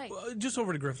 Where'd you hike? just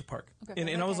over to Griffith Park. Okay,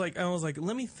 And I was like,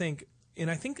 let me think. And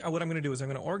I think what I'm going to do is I'm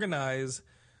going to organize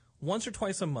once or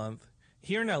twice a month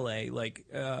here in LA, like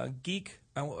geek.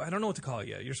 I don't know what to call it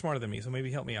yet. You're smarter than me, so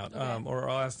maybe help me out. Okay. Or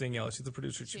I'll ask Daniela. She's the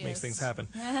producer. She makes is. things happen.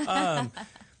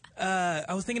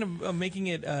 I was thinking of making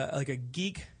it like a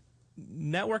geek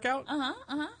network out.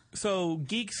 So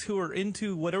geeks who are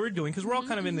into whatever we're doing, because we're all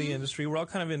kind of in the industry, we're all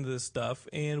kind of into this stuff,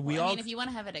 and we I all. mean, if you want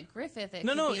to have it at Griffith, it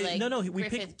No, could no, be like no, we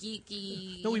Griffith pick-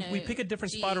 geeky. No, we pick a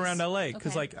different spot around LA,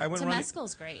 because like I went running.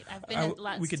 Temescal's great. I've been at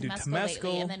lots we could of do Temescal lately,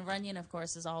 Temescal. and then Runyon, of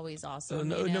course, is always awesome.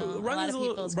 No, you know? no, a lot Runyon's of a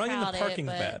little- people's Runyon, the crowded, parking's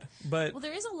but, bad, but well,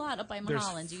 there is a lot up by there's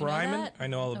Mulholland. Do you know Fryman. that? I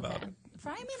know all about Okay. it.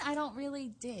 Fryman, I don't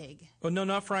really dig. Oh, no,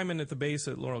 not Fryman at the base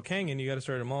at Laurel Canyon. You got to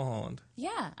start at Mulholland.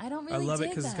 Yeah, I don't I really love it dig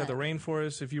because it's got the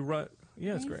rainforest. If you run,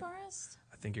 yeah, it's great. Rainforest?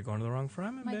 I think you're going to the wrong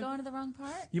Fryman. Am I babe. going to the wrong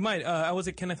part? You might. I was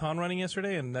at Kenneth Hahn running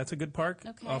yesterday, and that's a good park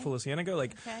off of La Cienega.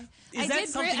 Like, Okay. is that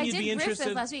something you'd be interested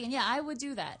in? last week, and yeah, I would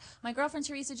do that. My girlfriend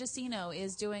Teresa Justino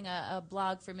is doing a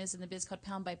blog for Ms. in the Biz called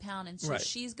Pound by Pound, and so Right.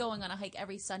 she's going on a hike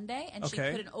every Sunday, and she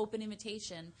Okay. put an open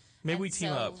invitation. Maybe and we team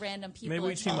so up. Random people. Maybe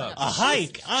we are team showing up. A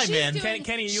hike. I'm She's in. doing-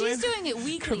 Kenny, you in? She's doing it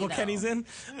weekly. Cripple though. Kenny's in.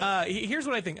 Here's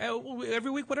what I think.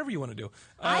 Every week, whatever you want to do.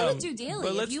 I would do daily.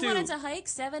 But If let's you do, wanted to hike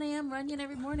 7 a.m. run in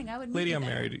every morning, I would. meet Lady, you I'm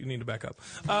there. married. You need to back up.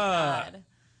 God.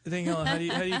 Danielle, how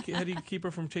do you keep her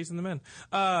from chasing the men?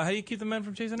 How do you keep the men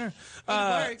from chasing her?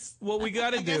 It works. What we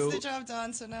got to I guess do. the job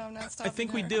done, so now I'm not I stopping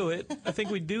think we her. do it. I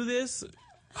think we do this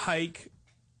hike,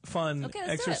 fun Okay, let's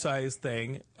do it. exercise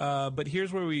thing. But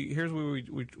here's where we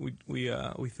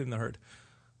thin the herd.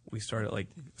 We start at like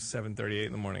 7:38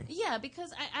 in the morning. Yeah,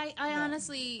 because I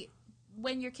honestly,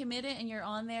 when you're committed and you're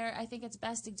on there, I think it's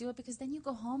best to do it because then you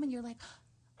go home and you're like,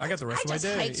 I got the rest I of my just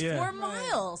day. hiked Yeah. 4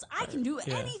 miles. I can do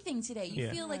Yeah. anything today. You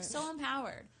Yeah. feel like so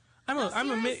empowered. I'm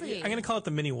seriously. going to call it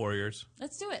the mini warriors.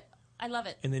 Let's do it. I love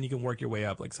it. And then you can work your way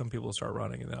up. Like some people will start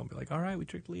running, and then I'll be like, "All right, we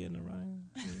tricked Leah into running."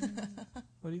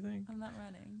 What do you think? I'm not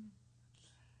running.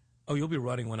 Oh, you'll be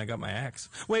running when I got my axe.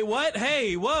 Wait, what?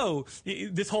 Hey, whoa!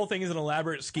 This whole thing is an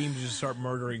elaborate scheme to just start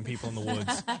murdering people in the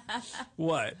woods.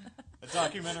 What? A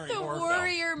documentary The horror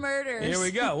warrior murders. Here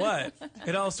we go. What?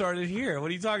 It all started here.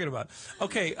 What are you talking about?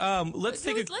 Okay, let's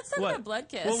take a. Let's talk what? about Blood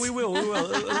Kiss. Well, we will. We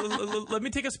will. Let me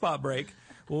take a spot break.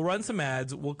 We'll run some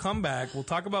ads. We'll come back. We'll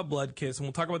talk about Blood Kiss, and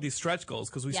we'll talk about these stretch goals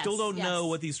because we Yes, still don't yes. know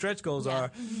what these stretch goals Yeah. are.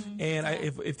 Mhm.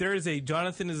 And if there is a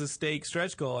Jonathan is a steak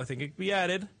stretch goal, I think it could be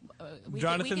added.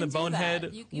 Jonathan the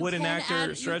Bonehead wooden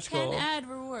actor stretch goal. You can add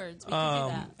rewards. We can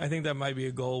do that. I think that might be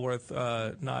a goal worth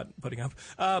not putting up.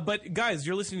 But guys,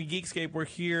 you're listening to Geekscape. We're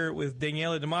here with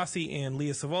Daniela Damasi and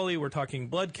Leah Savoli. We're talking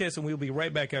Blood Kiss, and we'll be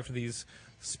right back after these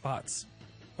spots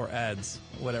or ads,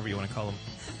 whatever you want to call them.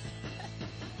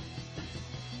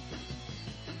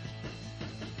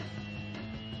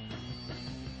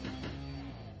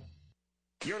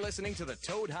 You're listening to the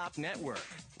Toad Hop Network,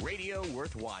 radio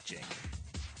worth watching.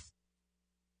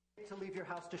 To leave your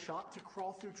house to shop, to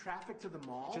crawl through traffic to the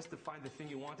mall, Just to find the thing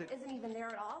you wanted. Isn't even there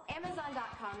at all?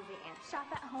 Amazon.com is the answer. Shop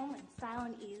at home in style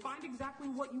and ease. find exactly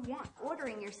what you want.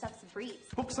 Ordering your stuff's a breeze.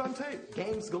 Books on tape.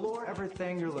 Games galore,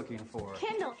 everything you're looking for.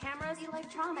 Kindle, cameras,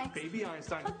 electronics. Baby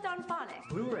Einstein. Hooked on phonics.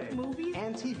 Blu-ray, Movies.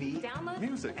 and TV, Download.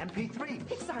 Music. MP3,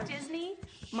 Pixar. Disney.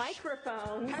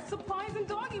 Microphones. pet supplies and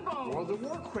doggy bones, World of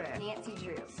Warcraft, Nancy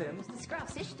Drew. Sims. The Scruff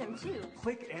System too.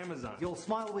 Click Amazon. You'll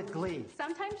smile with glee.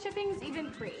 Sometimes shipping's even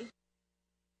free.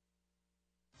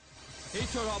 Hey,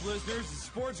 Toad Hop listeners, it's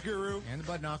Sports Guru And the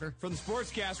Bud Knocker. from the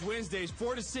Sportscast Wednesdays,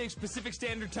 4 to 6 Pacific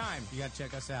Standard Time. You gotta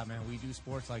check us out, man. We do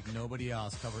sports like nobody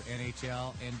else. Cover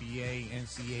NHL, NBA,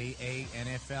 NCAA,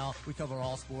 NFL. We cover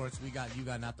all sports. We got You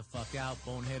Got Not the Fuck Out,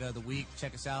 Bonehead of the Week.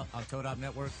 Check us out on Toad Hop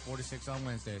Network, 4 to 6 on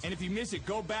Wednesdays. And if you miss it,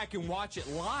 go back and watch it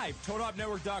live,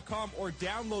 ToadHopNetwork.com, or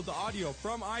download the audio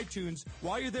from iTunes.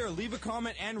 While you're there, leave a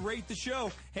comment and rate the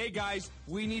show. Hey, guys,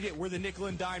 we need it. We're the nickel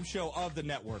and dime show of the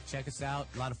network. Check us out.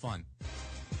 A lot of fun.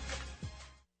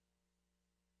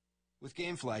 With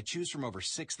GameFly, choose from over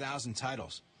 6,000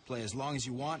 titles. Play as long as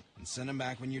you want and send them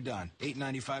back when you're done.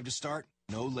 $8.95 to start,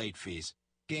 no late fees.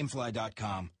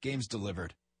 Gamefly.com. Games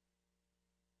delivered.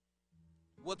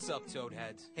 What's up,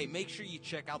 Toadheads? Hey, make sure you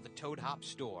check out the Toad Hop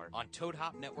store on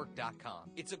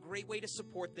ToadHopNetwork.com. It's a great way to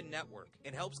support the network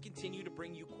and helps continue to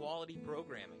bring you quality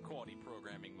programming. Quality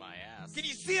programming, my ass. Can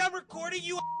you see I'm recording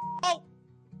you? Oh!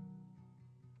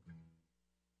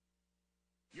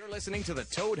 You're listening to the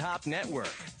Toad Hop Network,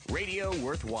 radio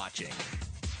worth watching.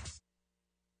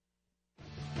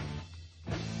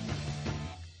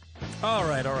 All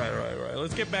right.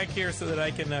 Let's get back here so that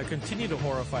I can continue to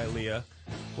horrify Leah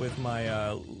with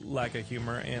my lack of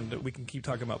humor, and we can keep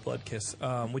talking about Blood Kiss,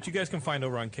 which you guys can find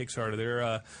over on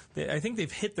Kickstarter. I think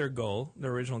they've hit their goal,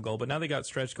 their original goal, but now they got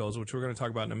stretch goals, which we're going to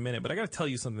talk about in a minute. But I got to tell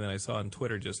you something that I saw on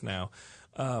Twitter just now.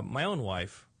 My own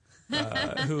wife.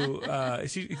 I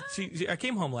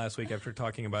came home last week after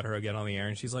talking about her again on the air,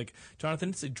 and she's like, Jonathan,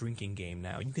 it's a drinking game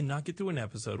now. You cannot get through an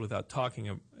episode without talking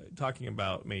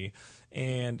about me.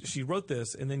 And she wrote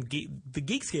this, and then the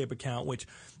Geekscape account, which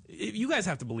you guys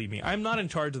have to believe me, I'm not in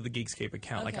charge of the Geekscape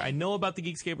account. Okay. Like, I know about the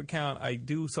Geekscape account. I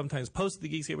do sometimes post the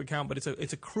Geekscape account, but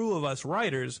it's a crew of us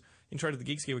writers. in charge of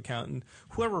the Geekscape account, and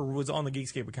whoever was on the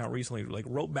Geekscape account recently like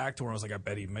wrote back to her. I was like, I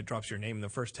bet he drops your name in the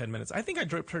first 10 minutes. I think I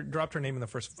dropped her name in the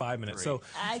first 5 minutes. So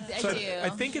I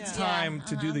think it's time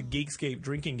to do the Geekscape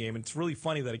drinking game. It's really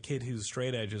funny that a kid who's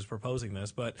straight edge is proposing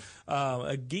this, but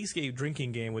a Geekscape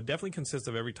drinking game would definitely consist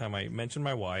of every time I mention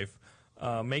my wife,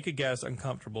 make a guess,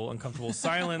 uncomfortable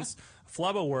silence,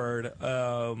 flub a word,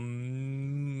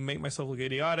 make myself look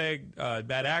idiotic,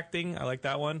 bad acting. I like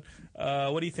that one.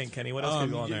 What do you think, Kenny? What else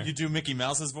could go on there? You do Mickey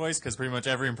Mouse's voice, because pretty much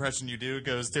every impression you do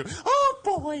goes to, oh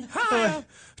boy, hi,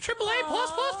 AAA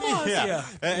plus. Yeah.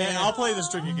 And I'll play this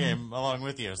drinking game along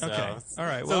with you. So. Okay. All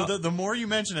right. So Well, the more you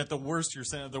mention it, the worse your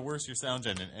sound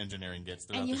engineering gets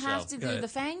throughout And you the show. have to do the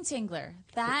Fang Tingler.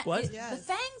 That What? is the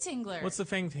Fang Tingler. What's the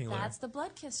Fang Tingler? That's the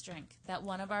blood kiss drink that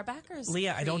one of our backers.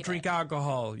 Leah, I don't created. drink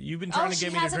alcohol. You've been trying to she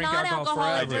get me to has a drink alcohol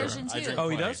non-alcoholic forever. version, too. I drink Oh,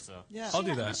 he plenty, does? so. Yeah. I'll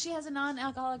do that. She has a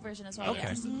non-alcoholic version as well. Okay.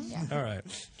 Yes. Yeah. All right.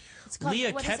 It's called-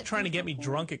 Leah what is kept it? trying to get me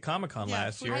drunk at Comic-Con Yeah,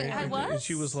 last year. I was? And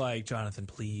she was like, Jonathan,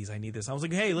 please, I need this. I was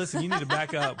like, hey, listen, you need to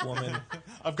back up, woman.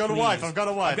 I've got a Please. wife. I've got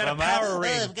a wife. I've got a I'm power out.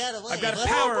 ring. I've got a wife. I've got a Oh,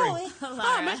 power boy. ring.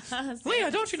 Laura.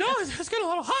 Leah, don't you know it's getting a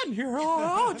little hot in here?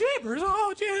 Oh, jeepers.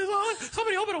 Oh, jeez. Oh,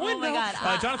 somebody open a Oh window. my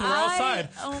God. Jonathan, we're outside.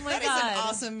 Oh my That is God. an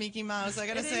awesome Mickey Mouse. I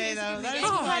gotta say though, that is You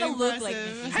quite kinda look like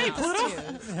impressive. Mickey Hey, Mouse, Pluto.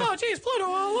 too. Oh, jeez, Pluto.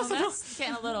 Well, Listen, that's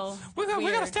getting a little. we got to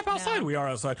weird step outside. now. We are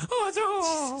outside.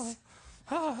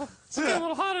 It's getting a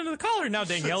little hot into the collar. Now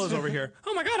Danielle is over here.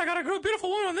 Oh my God, I got a beautiful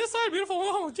woman on this side. Beautiful.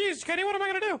 Oh, geez, Kenny, what am I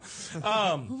going to do?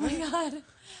 Oh my God.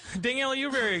 Danielle,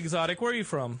 you're very exotic. Where are you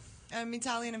from? I'm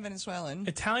Italian and Venezuelan.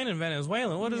 Italian and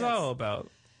Venezuelan. What is that all about?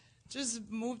 Just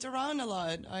moved around a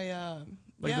lot.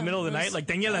 Like the middle of the night, like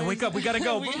Daniela, wake up, we gotta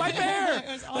go. But my bear! It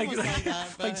was almost like that,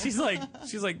 but- like she's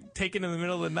like taken in the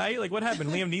middle of the night. Like what happened?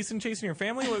 Liam Neeson chasing your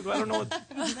family? I don't know.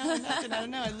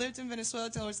 No. I lived in Venezuela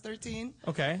till I was 13,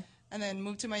 Okay. and then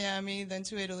moved to Miami, then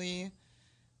to Italy,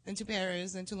 then to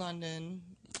Paris, then to London.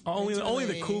 Only then to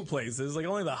the LA. cool places, like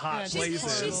only the hot Yeah,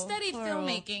 places. She studied Horrible.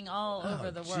 filmmaking all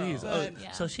over the world. jeez. But,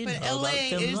 Yeah. So she but knows LA about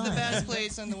film is the live. best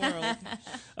place in the world.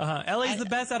 LA's the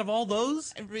best out of all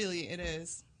those. Really, it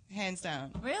is. Hands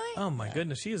down. Really? Oh my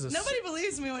goodness, she is a Nobody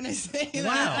believes me when I say that.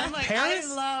 Wow. I'm like, Paris?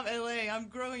 I love LA. I'm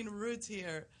growing roots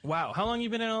here. wow. How long you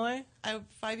been in LA?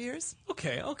 5 years.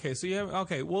 Okay. So you have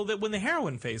Well, when the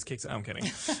heroin phase kicks, I'm kidding.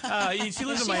 She lives in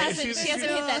She Miami. hasn't hit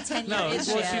that 10-year No, itch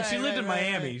well, yet. she lived in Right.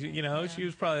 Miami. You know, she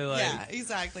was probably like, Yeah,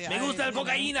 exactly. Me gusta el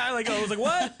cocaína. Like, I was like,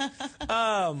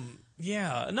 what?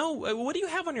 Yeah. No, what do you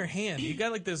have on your hand? You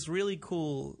got like this really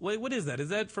cool. What is that? Is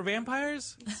that for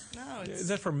vampires? No, Is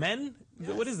that for men?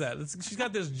 What is that? She's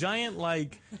got this giant,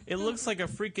 like, it looks like a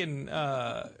freaking,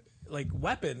 like,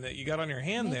 weapon that you got on your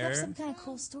hand Make up there. some kind of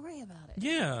cool story about it.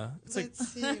 Yeah. It's like, Let's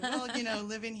see. Well,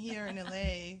 living here in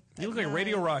LA. you look like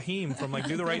Radio Raheem from, like,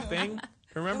 Do the Right Thing.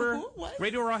 Remember? Who? What?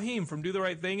 Radio Raheem from Do the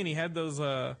Right Thing, and he had those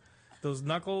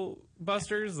knuckle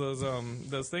busters,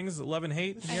 those things, Love and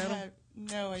Hate. I You had 'em? have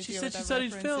no idea. She what said she that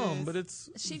studied reference film, is. but it's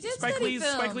She did Spike study Lee's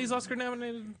film. Spike Lee's Oscar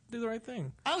nominated Do the Right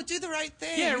Thing. Oh, do the right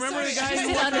thing. Yeah, remember the guy I who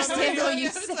didn't understand what you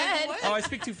I was like, said. what? Oh, I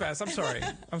speak too fast. I'm sorry.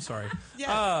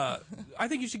 Yeah. I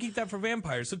think you should keep that for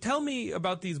vampires. So tell me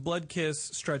about these Blood Kiss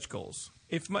stretch goals.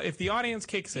 If the audience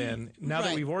kicks in, now that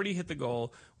Right. we've already hit the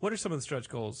goal, what are some of the stretch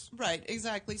goals? Right,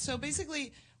 exactly. So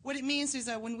basically, what it means is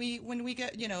that when we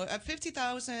get, at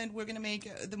 50,000, we're going to make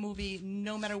the movie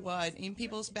no matter what in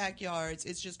people's backyards.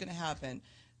 It's just going to happen.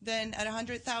 Then at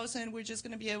 100,000, we're just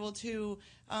going to be able to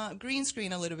green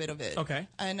screen a little bit of it. Okay.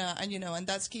 And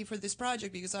that's key for this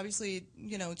project because obviously,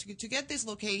 to get these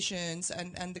locations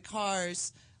and the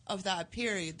cars of that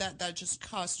period, that just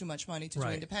costs too much money to do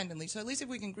Right. independently. So at least if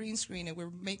we can green screen it, we're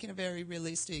making a very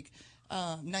realistic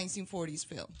 1940s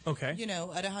film. Okay.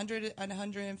 At 100 and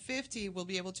 150, we'll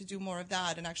be able to do more of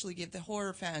that and actually give the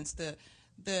horror fans the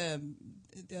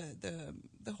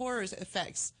horror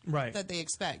effects Right. that they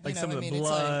expect. Like some of the it's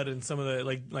blood and some of the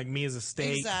like me as a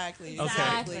steak. Exactly. Okay.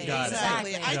 Exactly. Got it.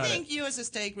 Exactly. Got I it. think you as a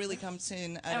steak really comes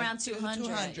in at Around 200,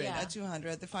 200 yeah. at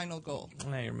 200 at the final goal.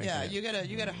 Now you're making Yeah, it.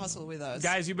 you gotta hustle with us,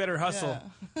 Guys, you better hustle.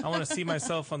 Yeah. I want to see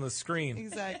myself on the screen.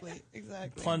 Exactly.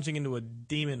 Plunging into a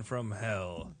demon from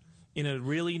hell in a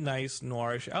really nice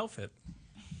noirish outfit.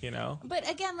 But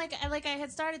again, like I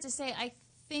had started to say, I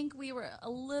think we were a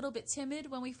little bit timid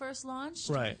when we first launched,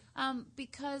 Right.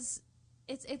 Because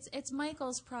it's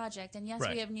Michael's project, and yes,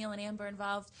 Right. we have Neil and Amber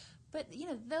involved, but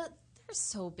they're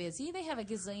so busy. They have a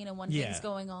gazillion and one Yeah. things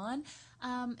going on,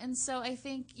 and so I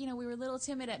think we were a little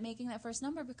timid at making that first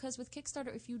number because with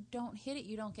Kickstarter, if you don't hit it,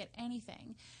 you don't get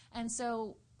anything, and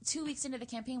so 2 weeks into the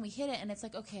campaign, we hit it, and it's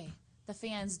like, okay, the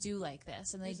fans do like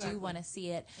this, and they Exactly. do want to see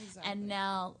it. Exactly. And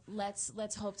now let's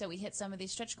hope that we hit some of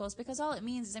these stretch goals, because all it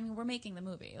means is, I mean, we're making the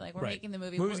movie. Like, we're Right. making the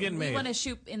movie. Movie's getting we made. want to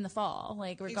shoot in the fall,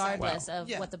 like, regardless of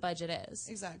Yeah. what the budget is.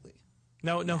 Exactly.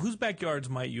 Now, whose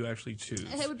backyards might you actually choose?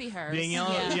 It would be hers.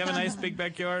 Danielle, Yeah. you have a nice big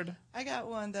backyard? I got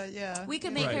one that, yeah. We could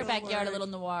you make know, her it'll backyard a work.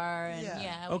 little noir, and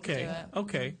Yeah. we could do Okay, it.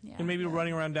 okay. Yeah. And maybe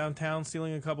running around downtown,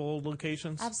 stealing a couple old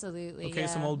locations? Absolutely. Okay, yeah.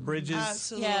 some old bridges.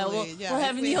 Absolutely. Yeah, we'll yeah,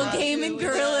 have if we Neil have to, Gaiman we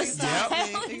guerrilla will. style.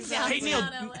 Exactly. exactly. Hey, Neil.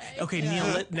 Downtown LA. Okay, Yeah.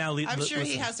 Neil, now I'm sure listen.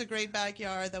 he has a great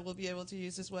backyard that we'll be able to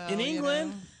use as well. In you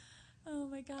England? know. Oh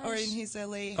my gosh. Or in his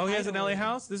LA. Oh, he has an LA hideaway.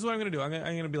 house. This is what I'm gonna do. I'm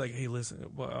gonna be like, hey, listen.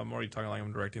 Well, I'm already talking like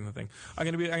I'm directing the thing. I'm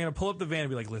gonna pull up the van and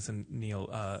be like, listen,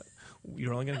 Neil,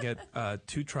 you're only gonna get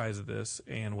 2 tries of this,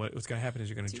 and what's gonna happen is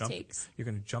you're gonna 2 jump. takes. You're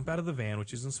gonna jump out of the van,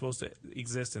 which isn't supposed to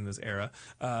exist in this era.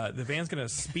 The van's gonna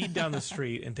speed down the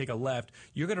street and take a left.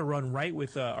 You're gonna run right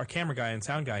with our camera guy and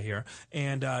sound guy here,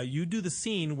 and you do the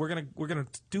scene. We're gonna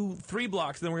do 3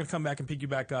 blocks, then we're gonna come back and pick you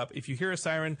back up. If you hear a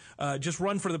siren, just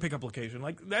run for the pickup location.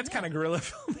 Like, that's kind of guerrilla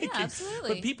filmmaking. Yeah,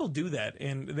 absolutely. But people do that,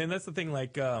 and then that's the thing.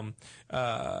 Like,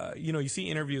 you see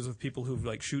interviews with people who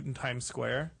like shoot in Times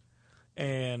Square,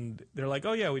 and they're like,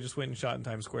 "Oh yeah, we just went and shot in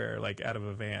Times Square, like out of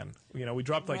a van. We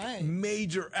dropped like Right.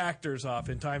 major actors off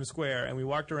in Times Square, and we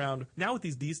walked around. Now with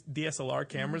these DSLR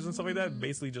cameras and stuff like that,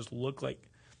 basically just look like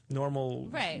normal,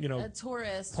 Right. A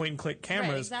tourist. point and click cameras.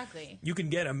 Right, exactly. You can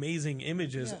get amazing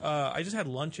images. I just had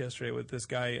lunch yesterday with this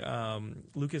guy,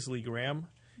 Lucas Lee Graham.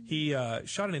 He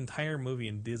shot an entire movie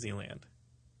in Disneyland.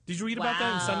 Did you read about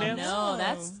that in Sundance? No,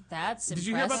 that's Did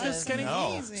you hear about this, Kenny?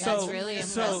 No. That's really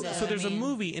impressive. So there's I mean, a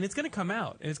movie, and it's going to come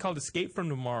out, and it's called Escape from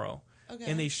Tomorrow. Okay.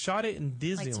 And they shot it in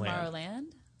Disneyland. like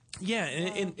Tomorrowland. Yeah,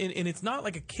 and it's not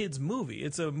like a kid's movie.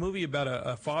 It's a movie about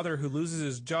a father who loses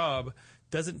his job,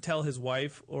 doesn't tell his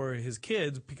wife or his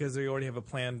kids because they already have a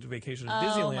planned vacation in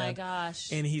Disneyland. Oh my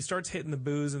gosh. And he starts hitting the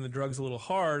booze and the drugs a little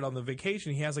hard on the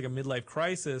vacation. He has like a midlife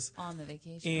crisis. On the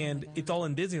vacation. And oh my it's all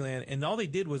in Disneyland. And all they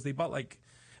did was they bought like,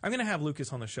 I'm going to have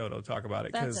Lucas on the show to talk about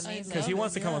it. That's amazing. Because he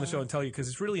wants to come on the Yeah. show and tell you, because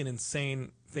it's really an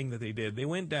insane thing that they did. They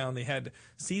went down, they had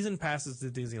season passes to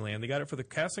Disneyland. They got it for the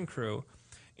cast and crew.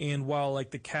 And while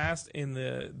like the cast and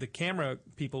the camera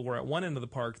people were at one end of the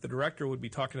park, the director would be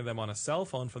talking to them on a cell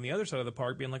phone from the other side of the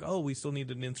park, being like, "Oh, we still need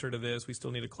an insert of this. We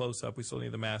still need a close up. We still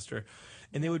need the master."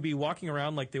 And they would be walking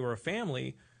around like they were a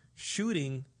family,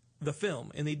 shooting the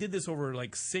film. And they did this over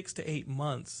like 6 to 8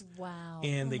 months. Wow.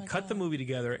 And they cut the movie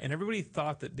together, and everybody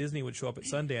thought that Disney would show up at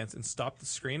Sundance and stop the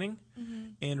screening.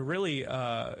 And really,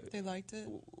 They liked it.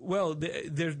 well,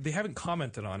 they haven't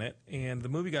commented on it, and the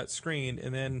movie got screened,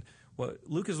 and then what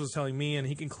Lucas was telling me, and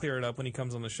he can clear it up when he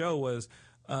comes on the show, was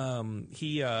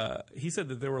he said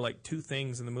that there were like 2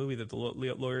 things in the movie that the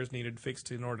lawyers needed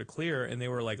fixed in order to clear, and they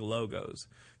were like logos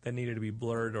that needed to be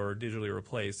blurred or digitally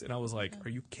replaced. And I was like, "Are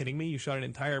you kidding me? You shot an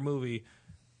entire movie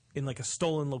in like a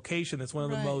stolen location that's one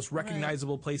of the Right, most right.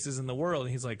 recognizable places in the world?"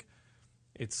 And he's like,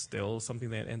 "It's still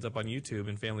something that ends up on YouTube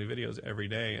and family videos every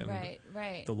day." And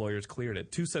Right. the lawyers cleared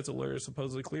it. 2 sets of lawyers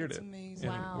supposedly cleared That's it. amazing.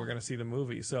 And Wow. we're going to see the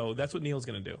movie. So that's what Neil's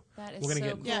going to do. That is we're gonna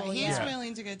so get, Yeah, cool, he's yeah.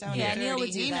 willing to get down Yeah, to Neil 30.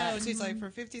 would do He that. knows. He's like, for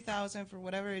 50,000, for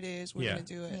whatever it is, we're Yeah. gonna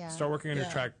do it. Yeah. Start working on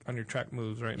Yeah. your track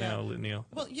moves right Yeah. now, Neil.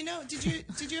 Well, did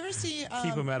you ever see?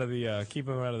 Keep him out of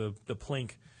the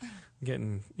plink.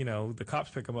 Getting the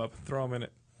cops pick him up, throw him in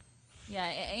it. Yeah,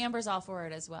 Amber's all for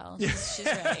it as well. She's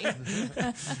ready.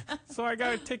 So I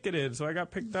got ticketed. So I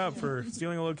got picked up for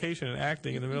stealing a location and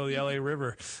acting in the middle of the LA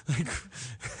River.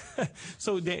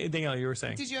 So Danielle, you were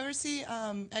saying? Did you ever see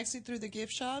Exit Through the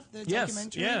Gift Shop? The Yes,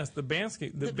 documentary? yes, the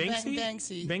Banksy,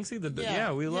 Banksy.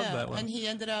 Banksy. We love that one. And he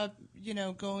ended up,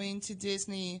 going to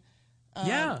Disney.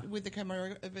 With the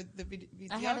camera, with the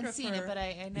videographer. I haven't seen it, but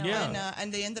I know. Yeah.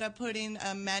 And they ended up putting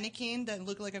a mannequin that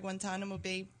looked like a Guantanamo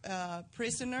Bay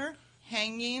prisoner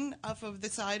hanging off of the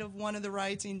side of one of the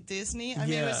rides in Disney. I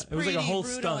mean, it was it was like a whole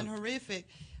brutal stunt. and horrific.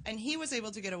 And he was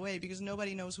able to get away because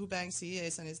nobody knows who Banksy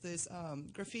is, and it's this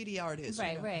graffiti artist.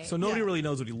 Right. So nobody really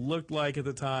knows what he looked like at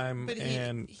the time. But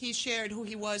and he shared who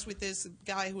he was with this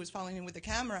guy who was following him with the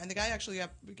camera, and the guy actually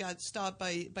got stopped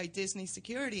by Disney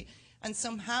security. And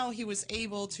somehow he was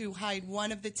able to hide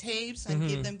one of the tapes and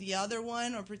give them the other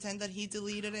one, or pretend that he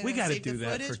deleted it. we got to do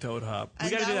that for Toad Hop. We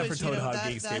And got to do that for was, Toad Hop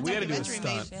Geekscape. That We got to do a documentary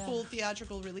made stunt. full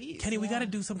theatrical release. Kenny, we got to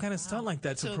do some kind of stunt like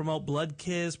that to promote Blood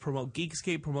Kiss, promote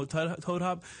Geekscape, promote Toad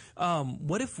Hop.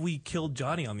 What if we killed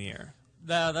Johnny on the air?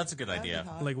 That's a good idea.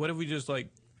 Like, what if we just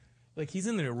like he's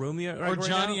in the room Or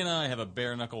Johnny and I have a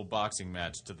bare knuckle boxing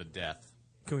match to the death.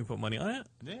 Can we put money on it?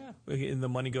 Yeah. And the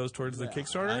money goes towards the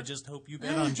Kickstarter? I just hope you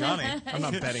bet on Johnny. I'm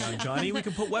not betting on Johnny. We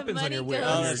can put weapons on your Money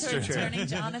wheelchair. goes towards turning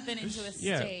Jonathan into a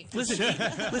steak.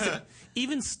 Listen,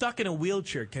 even stuck in a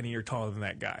wheelchair, Kenny, you're taller than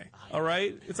that guy. All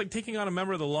right? It's like taking on a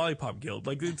member of the Lollipop Guild.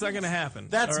 Like, it's not going to happen.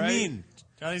 That's all right? mean.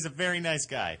 Johnny's a very nice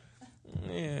guy.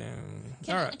 Yeah.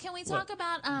 Can, all right. can we talk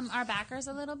about our backers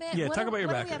a little bit? Yeah, talk about your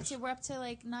what backers. Are we up to? We're up to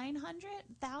like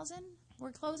 900,000.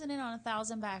 We're closing in on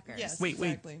 1,000 backers. Yes, Wait.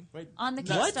 On the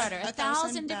What? Kickstarter, 1,000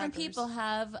 1,000 different backers. people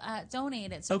have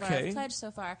donated so far, Okay. have pledged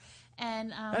so far.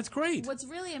 And That's great. What's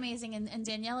really amazing, and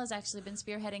Danielle has actually been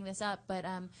spearheading this up, but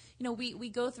we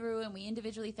go through and we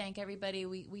individually thank everybody.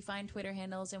 We find Twitter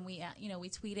handles and we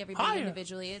tweet everybody Hiya.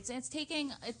 individually. It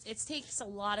takes a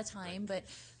lot of time, but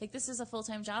like this is a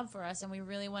full-time job for us, and we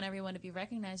really want everyone to be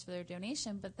recognized for their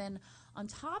donation. But then on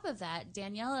top of that,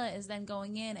 Daniela is then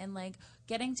going in and like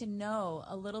getting to know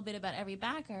a little bit about every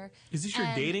backer. Is this your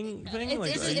And dating thing?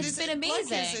 It's been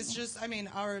amazing. Like it's just, I mean,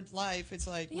 our life. It's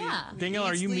like, Yeah. we Danielle, eat,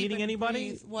 are you sleep, meeting and anybody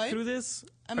breathe. What? through this?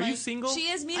 Am Are I- you single? She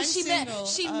is meeting. I'm She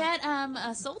single. met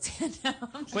a Sultan.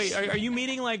 Wait, are you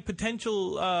meeting like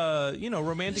potential,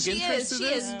 romantic She interests? is, through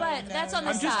she this? is, but that's on the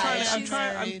I'm side. just trying. I'm She's-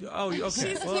 trying. Oh,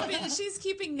 okay. Well, She's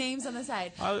keeping names on the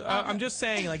side. I'm just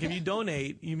saying, like, if you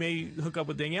donate, you may hook up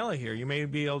with Daniela here. You may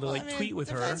be able to like I mean, tweet with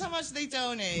her. Depends how much they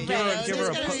donate. Give her- You know, give her there's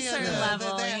a gotta poke. be Certain the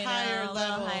level, the you know, higher a little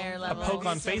level. higher A level. poke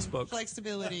on Some Facebook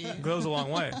Flexibility. goes a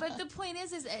long way. But the point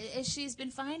is she's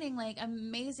been finding like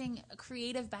amazing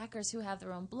creative backers who have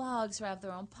their own blogs, who have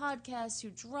their own podcasts, who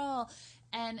draw,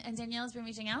 and Danielle's been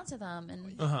reaching out to them.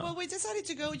 And Well, we decided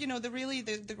to go,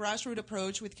 the grassroots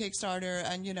approach with Kickstarter,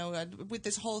 and with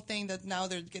this whole thing that now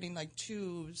they're getting like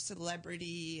too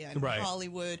celebrity and Right.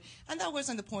 Hollywood, and that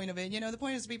wasn't the point of it. The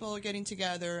point is people are getting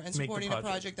together and Make the supporting a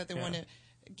project. project that they Yeah. want to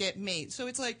get made. So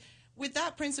it's like, with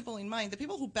that principle in mind, the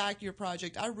people who back your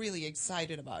project are really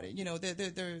excited about it.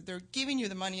 They're giving you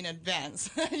the money in advance.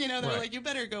 They're Right. like, you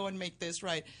better go and make this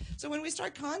right. So when we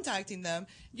start contacting them,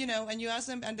 and you ask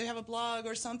them, and they have a blog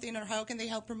or something, or how can they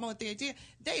help promote the idea,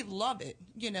 they love it.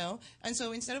 And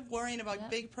so instead of worrying about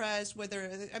big press,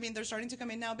 they're starting to come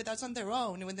in now, but that's on their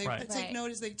own. When they Right. take Right.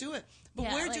 notice, they do it. But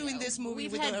Yeah, we're like, doing this movie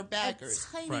we've with had our a backers.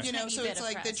 tiny, Right. tiny So bit it's of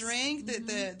like press. the drink,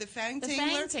 the Fang The Tingler.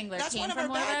 Fang Tingler That's came one of from our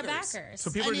one of our backers. backers.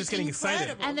 So people are And just it's getting excited.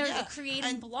 incredible. And they're Yeah. creating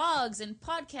And- blogs and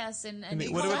podcasts and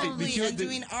what about the- only- you- and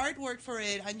doing artwork for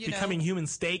it, and Becoming human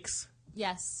steaks.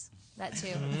 Yes, that too.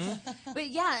 Mm-hmm. But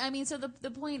yeah, I mean, so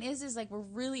the point is like we're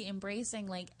really embracing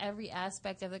like every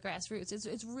aspect of the grassroots.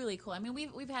 It's really cool. I mean,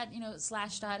 we've had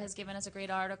Slashdot has given us a great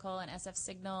article, and SF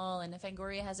Signal, and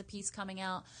Fangoria has a piece coming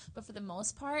out. But for the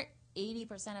most part,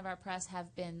 80% of our press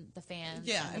have been the fans.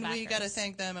 Yeah, and we got to backers.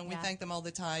 thank them, and we Yeah. thank them all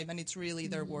the time, and it's really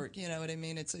their work. You know what I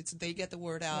mean? It's they get the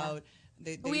word out.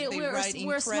 They We're write a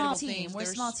small incredible team. things. We're a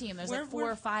small team. There's like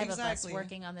 4 or 5 of us exactly.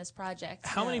 working on this project.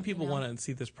 How many people want to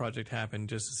see this project happen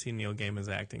just to see Neil Gaiman's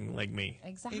acting like me?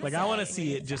 Exactly. Like, I want to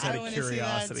see it just I out of wanna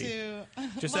curiosity. See that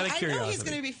too. Just Well, out of I know he's curiosity.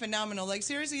 going to be phenomenal. Like,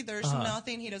 seriously, there's Uh-huh.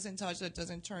 nothing he doesn't touch that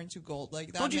doesn't turn to gold.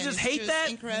 Like that. Don't you man just is hate that?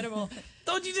 Incredible.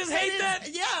 Don't you just But hate it- that?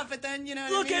 Yeah, but then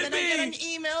what Look I mean? at Then I get me.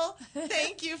 an email,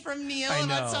 thank you from Neil I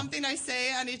about know. something I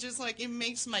say, and it just like it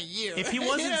makes my year. If he You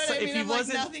wasn't, know what I mean? if he I'm like,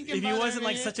 wasn't, nothing can if he bother wasn't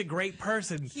like me. such a great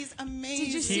person, He's amazing.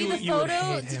 Did you see You the would photo?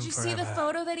 hate Did him you see the forever.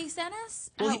 photo that he sent us?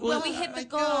 Well, When we hit oh the my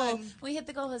goal, God. we hit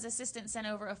the goal. His assistant sent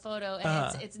over a photo, and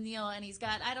Uh-huh. it's Neil, and he's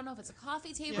got I don't know if it's a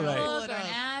coffee table Right. book Pull or it an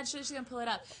up. ad. She's gonna pull it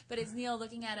up, but it's Neil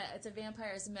looking at it's a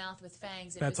vampire's mouth with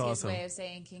fangs. And That's it was awesome. his way of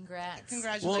saying congrats.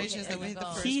 Congratulations that we hit the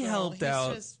goal. first he goal. helped He's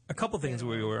out just a couple things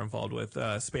we were involved with.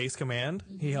 Space Command.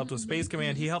 He helped with Space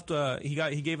Command. He helped.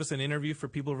 He gave us an interview for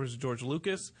People vs. George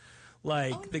Lucas.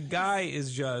 Like, the guy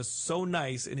is just so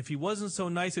nice, and if he wasn't so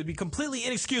nice, it'd be completely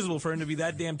inexcusable for him to be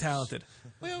that damn talented.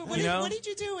 Wait, You what know? did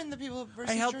you do in the People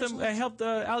versus I helped George them. Lucas? I helped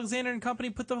Alexander and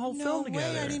Company put the whole No film way,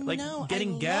 together. I didn't like know.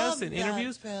 getting I guests love and that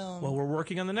interviews. film. Well, we're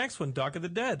working on the next one, Dock of the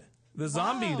Dead, the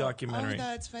zombie Wow. documentary. Oh,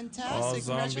 that's All fantastic! zombies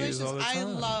Congratulations! all the I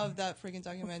time. love that freaking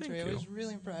documentary. thank I was you.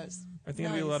 really impressed. I think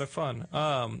it'll be a lot of fun.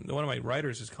 One of my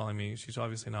writers is calling me. She's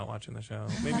obviously not watching the show.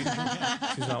 Maybe she's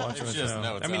not watching the She doesn't show.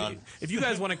 know it's I mean, on. if you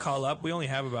guys want to call up, we only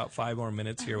have about 5 more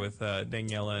minutes here with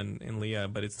Daniela and Leah,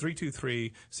 but it's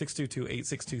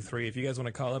 323-622-8623. If you guys want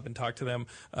to call up and talk to them,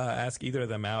 ask either of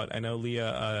them out. I know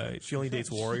Leah, she only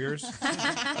dates warriors.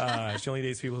 She only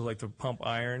dates people who like to pump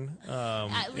iron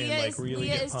and Leah like is, really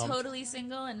Leah get is pumped. totally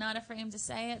single and not afraid to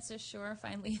say it. So sure,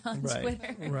 find Leah on Right,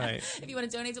 Twitter. right. If you want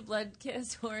to donate to Blood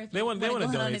Kiss, or if They you want go to on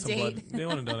a donate some blood. date. They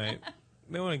want to donate.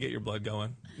 They want to get your blood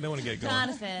going. They want to get going.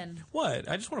 Jonathan. What?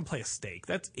 I just want to play a steak.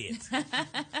 That's it.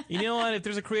 You know what? If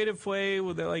there's a creative way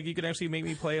that, like, you could actually make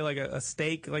me play like a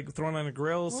steak, like thrown on a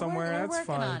grill somewhere, we're that's working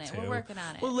fine on it. too. We're working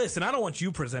on it. Well, listen, I don't want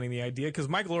you presenting the idea because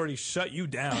Michael already shut you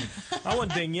down. I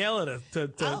want Daniela to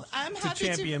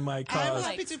champion my cause.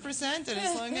 I'm happy to present it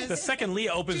as long as The second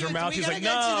Leah opens her mouth, she's like,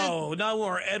 "No, no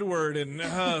more Edward,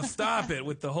 and stop it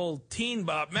with the whole Teen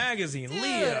Bop magazine,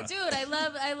 Leah." Dude,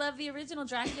 I love the original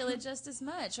Dracula just as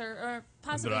much, or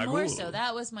possibly more so.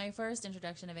 That was my first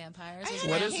introduction to vampires.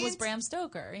 Was Bram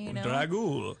Stoker, you know?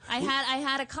 Dragul. I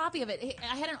had a copy of it.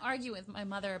 I had an argument with my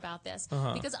mother about this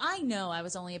because I know I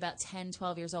was only about 10,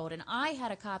 12 years old, and I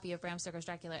had a copy of Bram Stoker's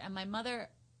Dracula, and my mother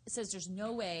says there's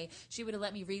no way she would have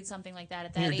let me read something like that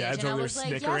at that age. And I was like,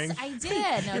 snickering. yes, I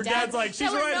did. No, Your dad's like,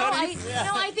 she's right, honey.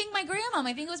 I think my grandma.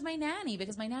 I think it was my nanny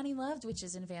because my nanny loved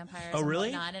witches and vampires. Oh, really?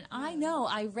 And whatnot. And I know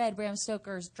I read Bram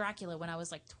Stoker's Dracula when I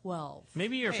was like 12.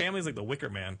 Maybe your family's like the Wicker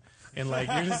Man, and like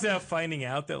you're just finding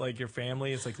out that like your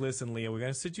family is like, listen, Leah, we're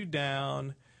gonna sit you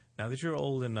down. Now that you're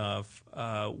old enough,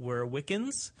 we're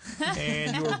Wiccans,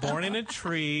 and you were born in a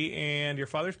tree, and your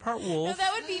father's part wolf. No,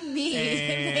 that would be me.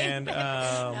 And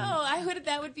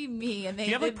that would be me. And do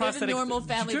you have like prosthetic? The normal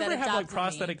family Did you ever that have like adopted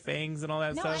prosthetic me. fangs and all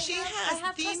that No, stuff?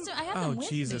 I have Oh them with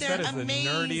Jesus, me. that is They're the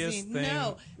nerdiest amazing. thing.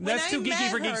 No, That's too geeky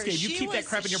for her, Geekscape. You keep that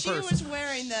crap in your purse. She was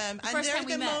wearing them, and First they're time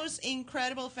we the met. most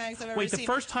incredible fangs I've ever Wait, seen. the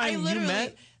first time you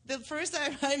met? The first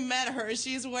time I met her,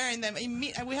 she's wearing them.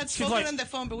 We had spoken like- on the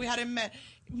phone, but we hadn't met.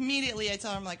 Immediately, I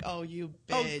tell her, I'm like, "Oh, you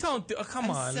Oh, bitch!" come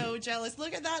on. I'm so jealous.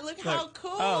 Look at that. Look how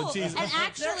cool. Oh, Jesus. And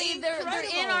actually, they're in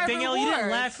our Danielle, you didn't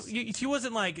rewards. laugh. She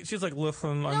wasn't like. She was like,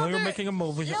 "Listen, I know you're they're- making a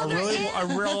movie. no, I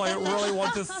they're really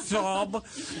want this job.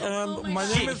 And my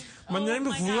name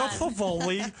is Leah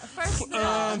Favoli.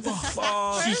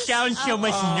 She sounds so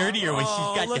much nerdier when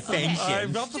she's got the fangs I've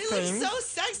in. got the She fangs. looks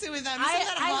so sexy with them. Isn't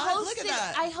that hot? Look at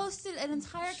that. I hosted an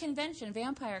entire convention,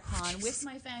 Vampire Con, with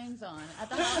my fangs on at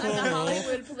the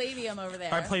Hollywood Palladium over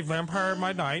there. I play vampire at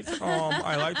my night.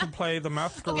 I like to play the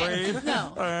masquerade. Okay,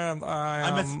 no. And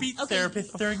I'm a speech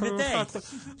therapist during the day.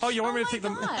 Oh, you want me to take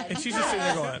them? God. And she's just sitting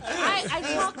there going. I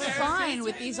talk fine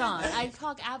with these on. I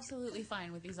talk absolutely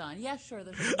fine with these on. Yes, sure.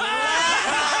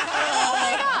 Oh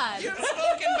my God. You've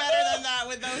spoken better than that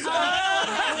with those.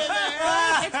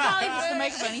 It's probably just the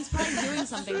microphone. He's probably doing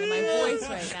something to my voice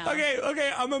right now.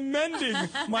 Okay, I'm amending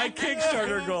my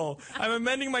Kickstarter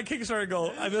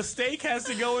goal. The steak has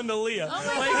to go into Leah. Oh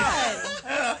my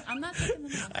God. I'm not taking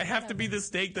them off. I have to be the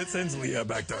steak that sends Leah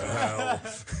back to hell.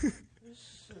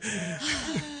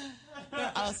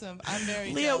 They're awesome. I'm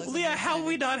very Leah, jealous. how have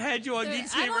we not had you on I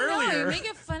Geekscape don't know. earlier? You're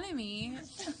making fun of me.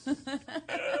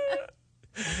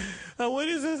 What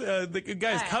is this?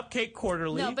 Guys, All right. Cupcake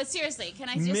Quarterly. No, but seriously, can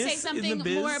I just Miss say in something the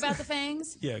biz? more about the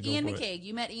fangs? Yeah, go Ian for it. McCaig.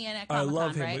 You met Ian at I Comic-Con,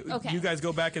 love him. right? Okay. You guys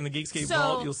go back in the Geekscape So-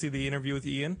 vault. You'll see the interview with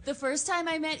Ian. The first time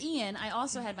I met Ian, I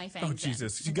also had my fangs Oh in,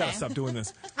 Jesus! You gotta okay? stop doing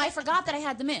this. I forgot that I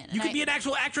had them in. You could be an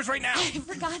actual actress right now. I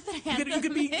forgot that I had them You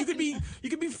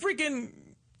could be freaking.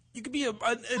 You could be a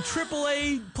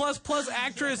AAA plus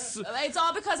actress. It's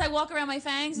all because I walk around my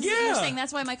fangs. Is Yeah. what you're saying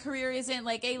that's why my career isn't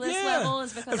like A-list level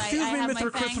is because Excuse I me, have Mr. my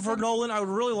fangs. Christopher Nolan. I would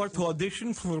really like to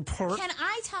audition for the part. Can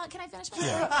I finish my story?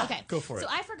 Yeah. Okay. Go for it. So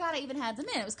I forgot I even had them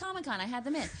in. It was Comic-Con. I had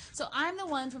them in. So I'm the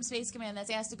one from Space Command that's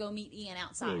asked to go meet Ian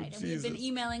outside. And we've been Jesus.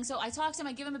 emailing. So I talk to him.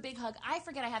 I give him a big hug. I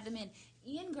forget I have them in.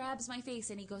 Ian grabs my face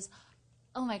and he goes,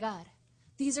 "Oh my God,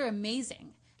 these are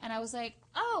amazing." And I was like,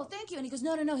 "Oh, thank you." And he goes,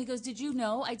 No. He goes, "Did you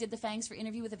know I did the fangs for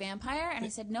Interview with a Vampire?" And I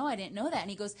said, "No, I didn't know that." And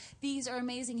he goes, "These are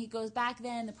amazing." He goes, "Back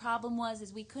then, the problem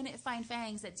is we couldn't find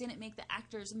fangs that didn't make the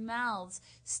actors' mouths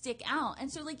stick out."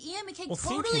 And so, like, Ian McCaig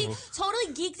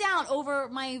totally geeked out over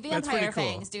my vampire cool.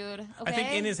 fangs, dude. Okay? I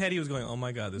think in his head he was going, "Oh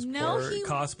my God, this No, poor he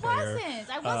cosplayer wasn't.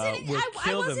 I wasn't. will I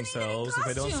kill wasn't themselves even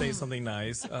in if I don't say costume." something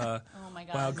nice." Oh my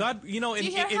God. Wow, God, you know, Do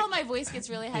you hear how my voice gets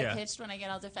really high pitched when I get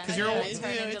all defensive? 'Cause you're- I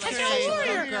turn into like It's a crazy.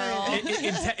 warrior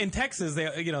girl. in Texas,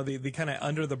 the kind of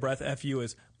under the breath fu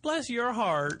is "bless your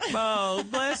heart." Oh,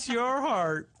 bless your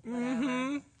heart.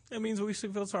 Mm-hmm. That means we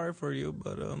should feel sorry for you,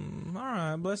 but all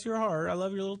right, bless your heart. I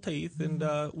love your little teeth. And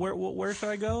where should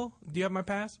I go? Do you have my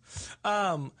pass?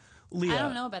 Leah. I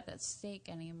don't know about that steak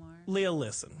anymore. Leah,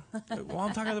 listen. Well,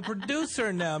 I'm talking to the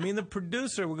producer now. Me and the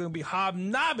producer, we're going to be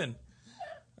hobnobbing.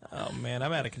 Oh, man,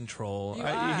 I'm out of control. You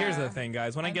Here's are. the thing,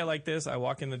 guys. When I get like this, I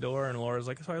walk in the door, and Laura's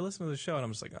like, so I listen to the show, and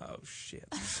I'm just like, oh, shit.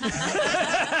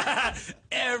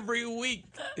 Every week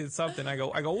it's something. I go,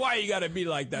 why you got to be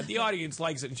like that? The audience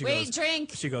likes it. And she goes,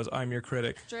 drink. She goes, I'm your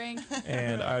critic. Drink.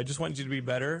 And I just want you to be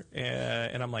better.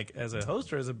 And I'm like, as a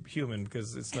host or as a human?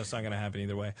 Because it's not going to happen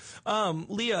either way.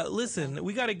 Leah, listen,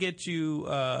 we got to get you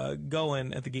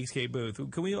going at the Geekscape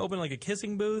booth. Can we open like a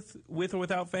kissing booth with or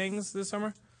without fangs this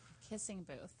summer? Kissing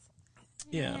booth.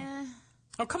 Yeah.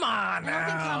 Oh, come on I don't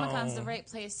think now. Comic-Con's the right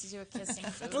place to do a kissing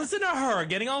booth. Listen to her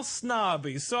getting all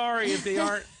snobby. Sorry if they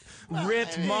aren't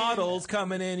ripped models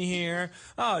coming in here.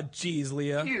 Oh, jeez,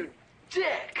 Leah. You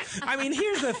dick. I mean,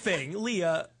 here's the thing,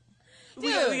 Leah. We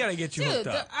got to get you hooked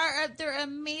up. There are an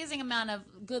amazing amount of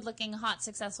good-looking, hot,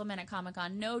 successful men at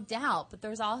Comic-Con, no doubt. But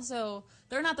there's also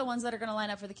they're not the ones that are going to line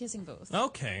up for the kissing booth.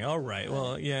 Okay, all right.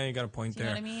 Well, yeah, you got a point Do you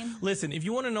there. know what I mean? Listen, if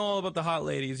you want to know all about the hot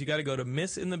ladies, you got to go to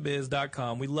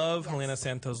missinthebiz.com. We love Helena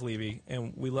Santos-Levy,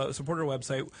 and we support her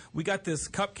website. We got this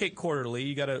Cupcake Quarterly.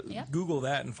 You got to Google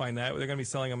that and find that. They're going to be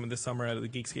selling them this summer at the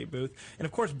Geekscape booth. And,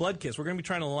 of course, Blood Kiss. We're going to be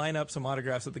trying to line up some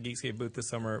autographs at the Geekscape booth this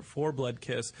summer for Blood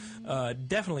Kiss.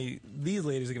 Definitely, these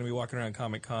ladies are going to be walking around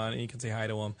Comic-Con, and you can say hi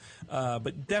to them.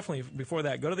 But definitely, before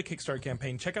that, go to the Kickstarter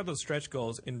campaign, check out those stretch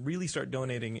goals, and really start donating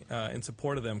in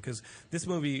support of them, because this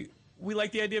movie, we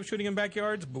like the idea of shooting in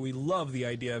backyards, but we love the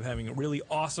idea of having really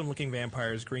awesome-looking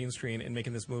vampires green screen and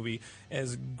making this movie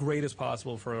as great as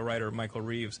possible for a writer, Michael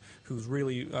Reeves, who's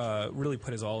really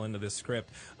put his all into this script.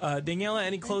 Daniela,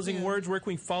 any closing words? Where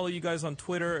can we follow you guys on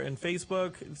Twitter and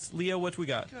Facebook? Leah, what we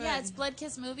got? Yeah, it's Blood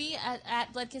Kiss Movie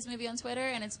at Blood Kiss Movie on Twitter,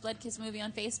 and it's Blood Kiss Movie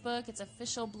on Facebook. It's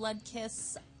official Blood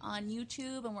Kiss on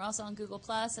YouTube, and we're also on Google+.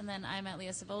 And then I'm at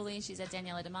Leah Savoli. She's at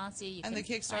Daniela DeMasi. You And can the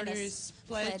Kickstarter find us is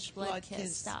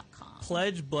pledgebloodkiss.com.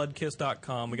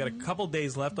 pledgebloodkiss.com. We got a couple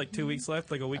days left, like 2 weeks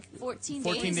left, like a week. 14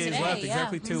 days today, left, yeah.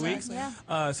 exactly 2 weeks.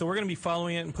 Yeah. So we're going to be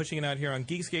following it and pushing it out here on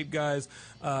Geekscape, guys.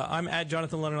 I'm at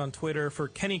Jonathan Lennon on Twitter. For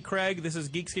Kenny Craig, this is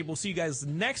Geekscape. We'll see you guys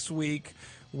next week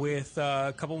with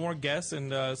a couple more guests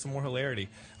and some more hilarity.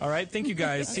 All right, thank you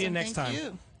guys. See you next time.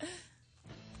 You.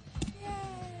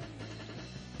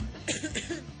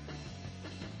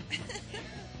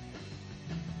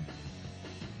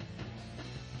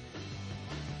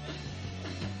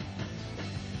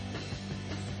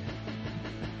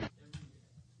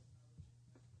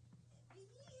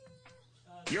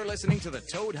 You're listening to the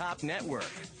Toad Hop Network,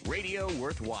 radio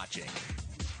worth watching.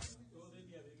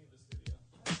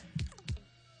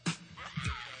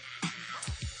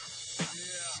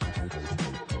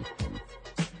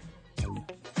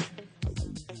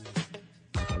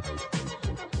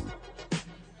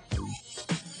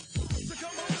 So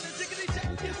come on and jiggity check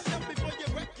yourself before you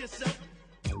wreck yourself.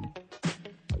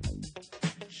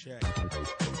 Check.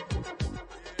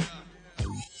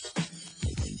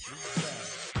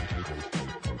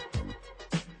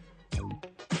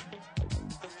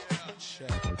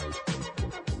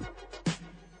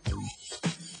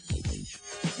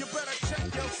 You better check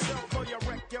yourself or you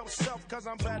wreck yourself, cause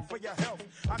I'm bad for your health.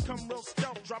 I come real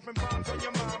stealth, dropping bombs on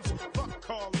your moms. Fuck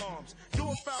call alarms. Do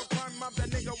a foul crime, mob that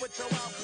nigga with your out.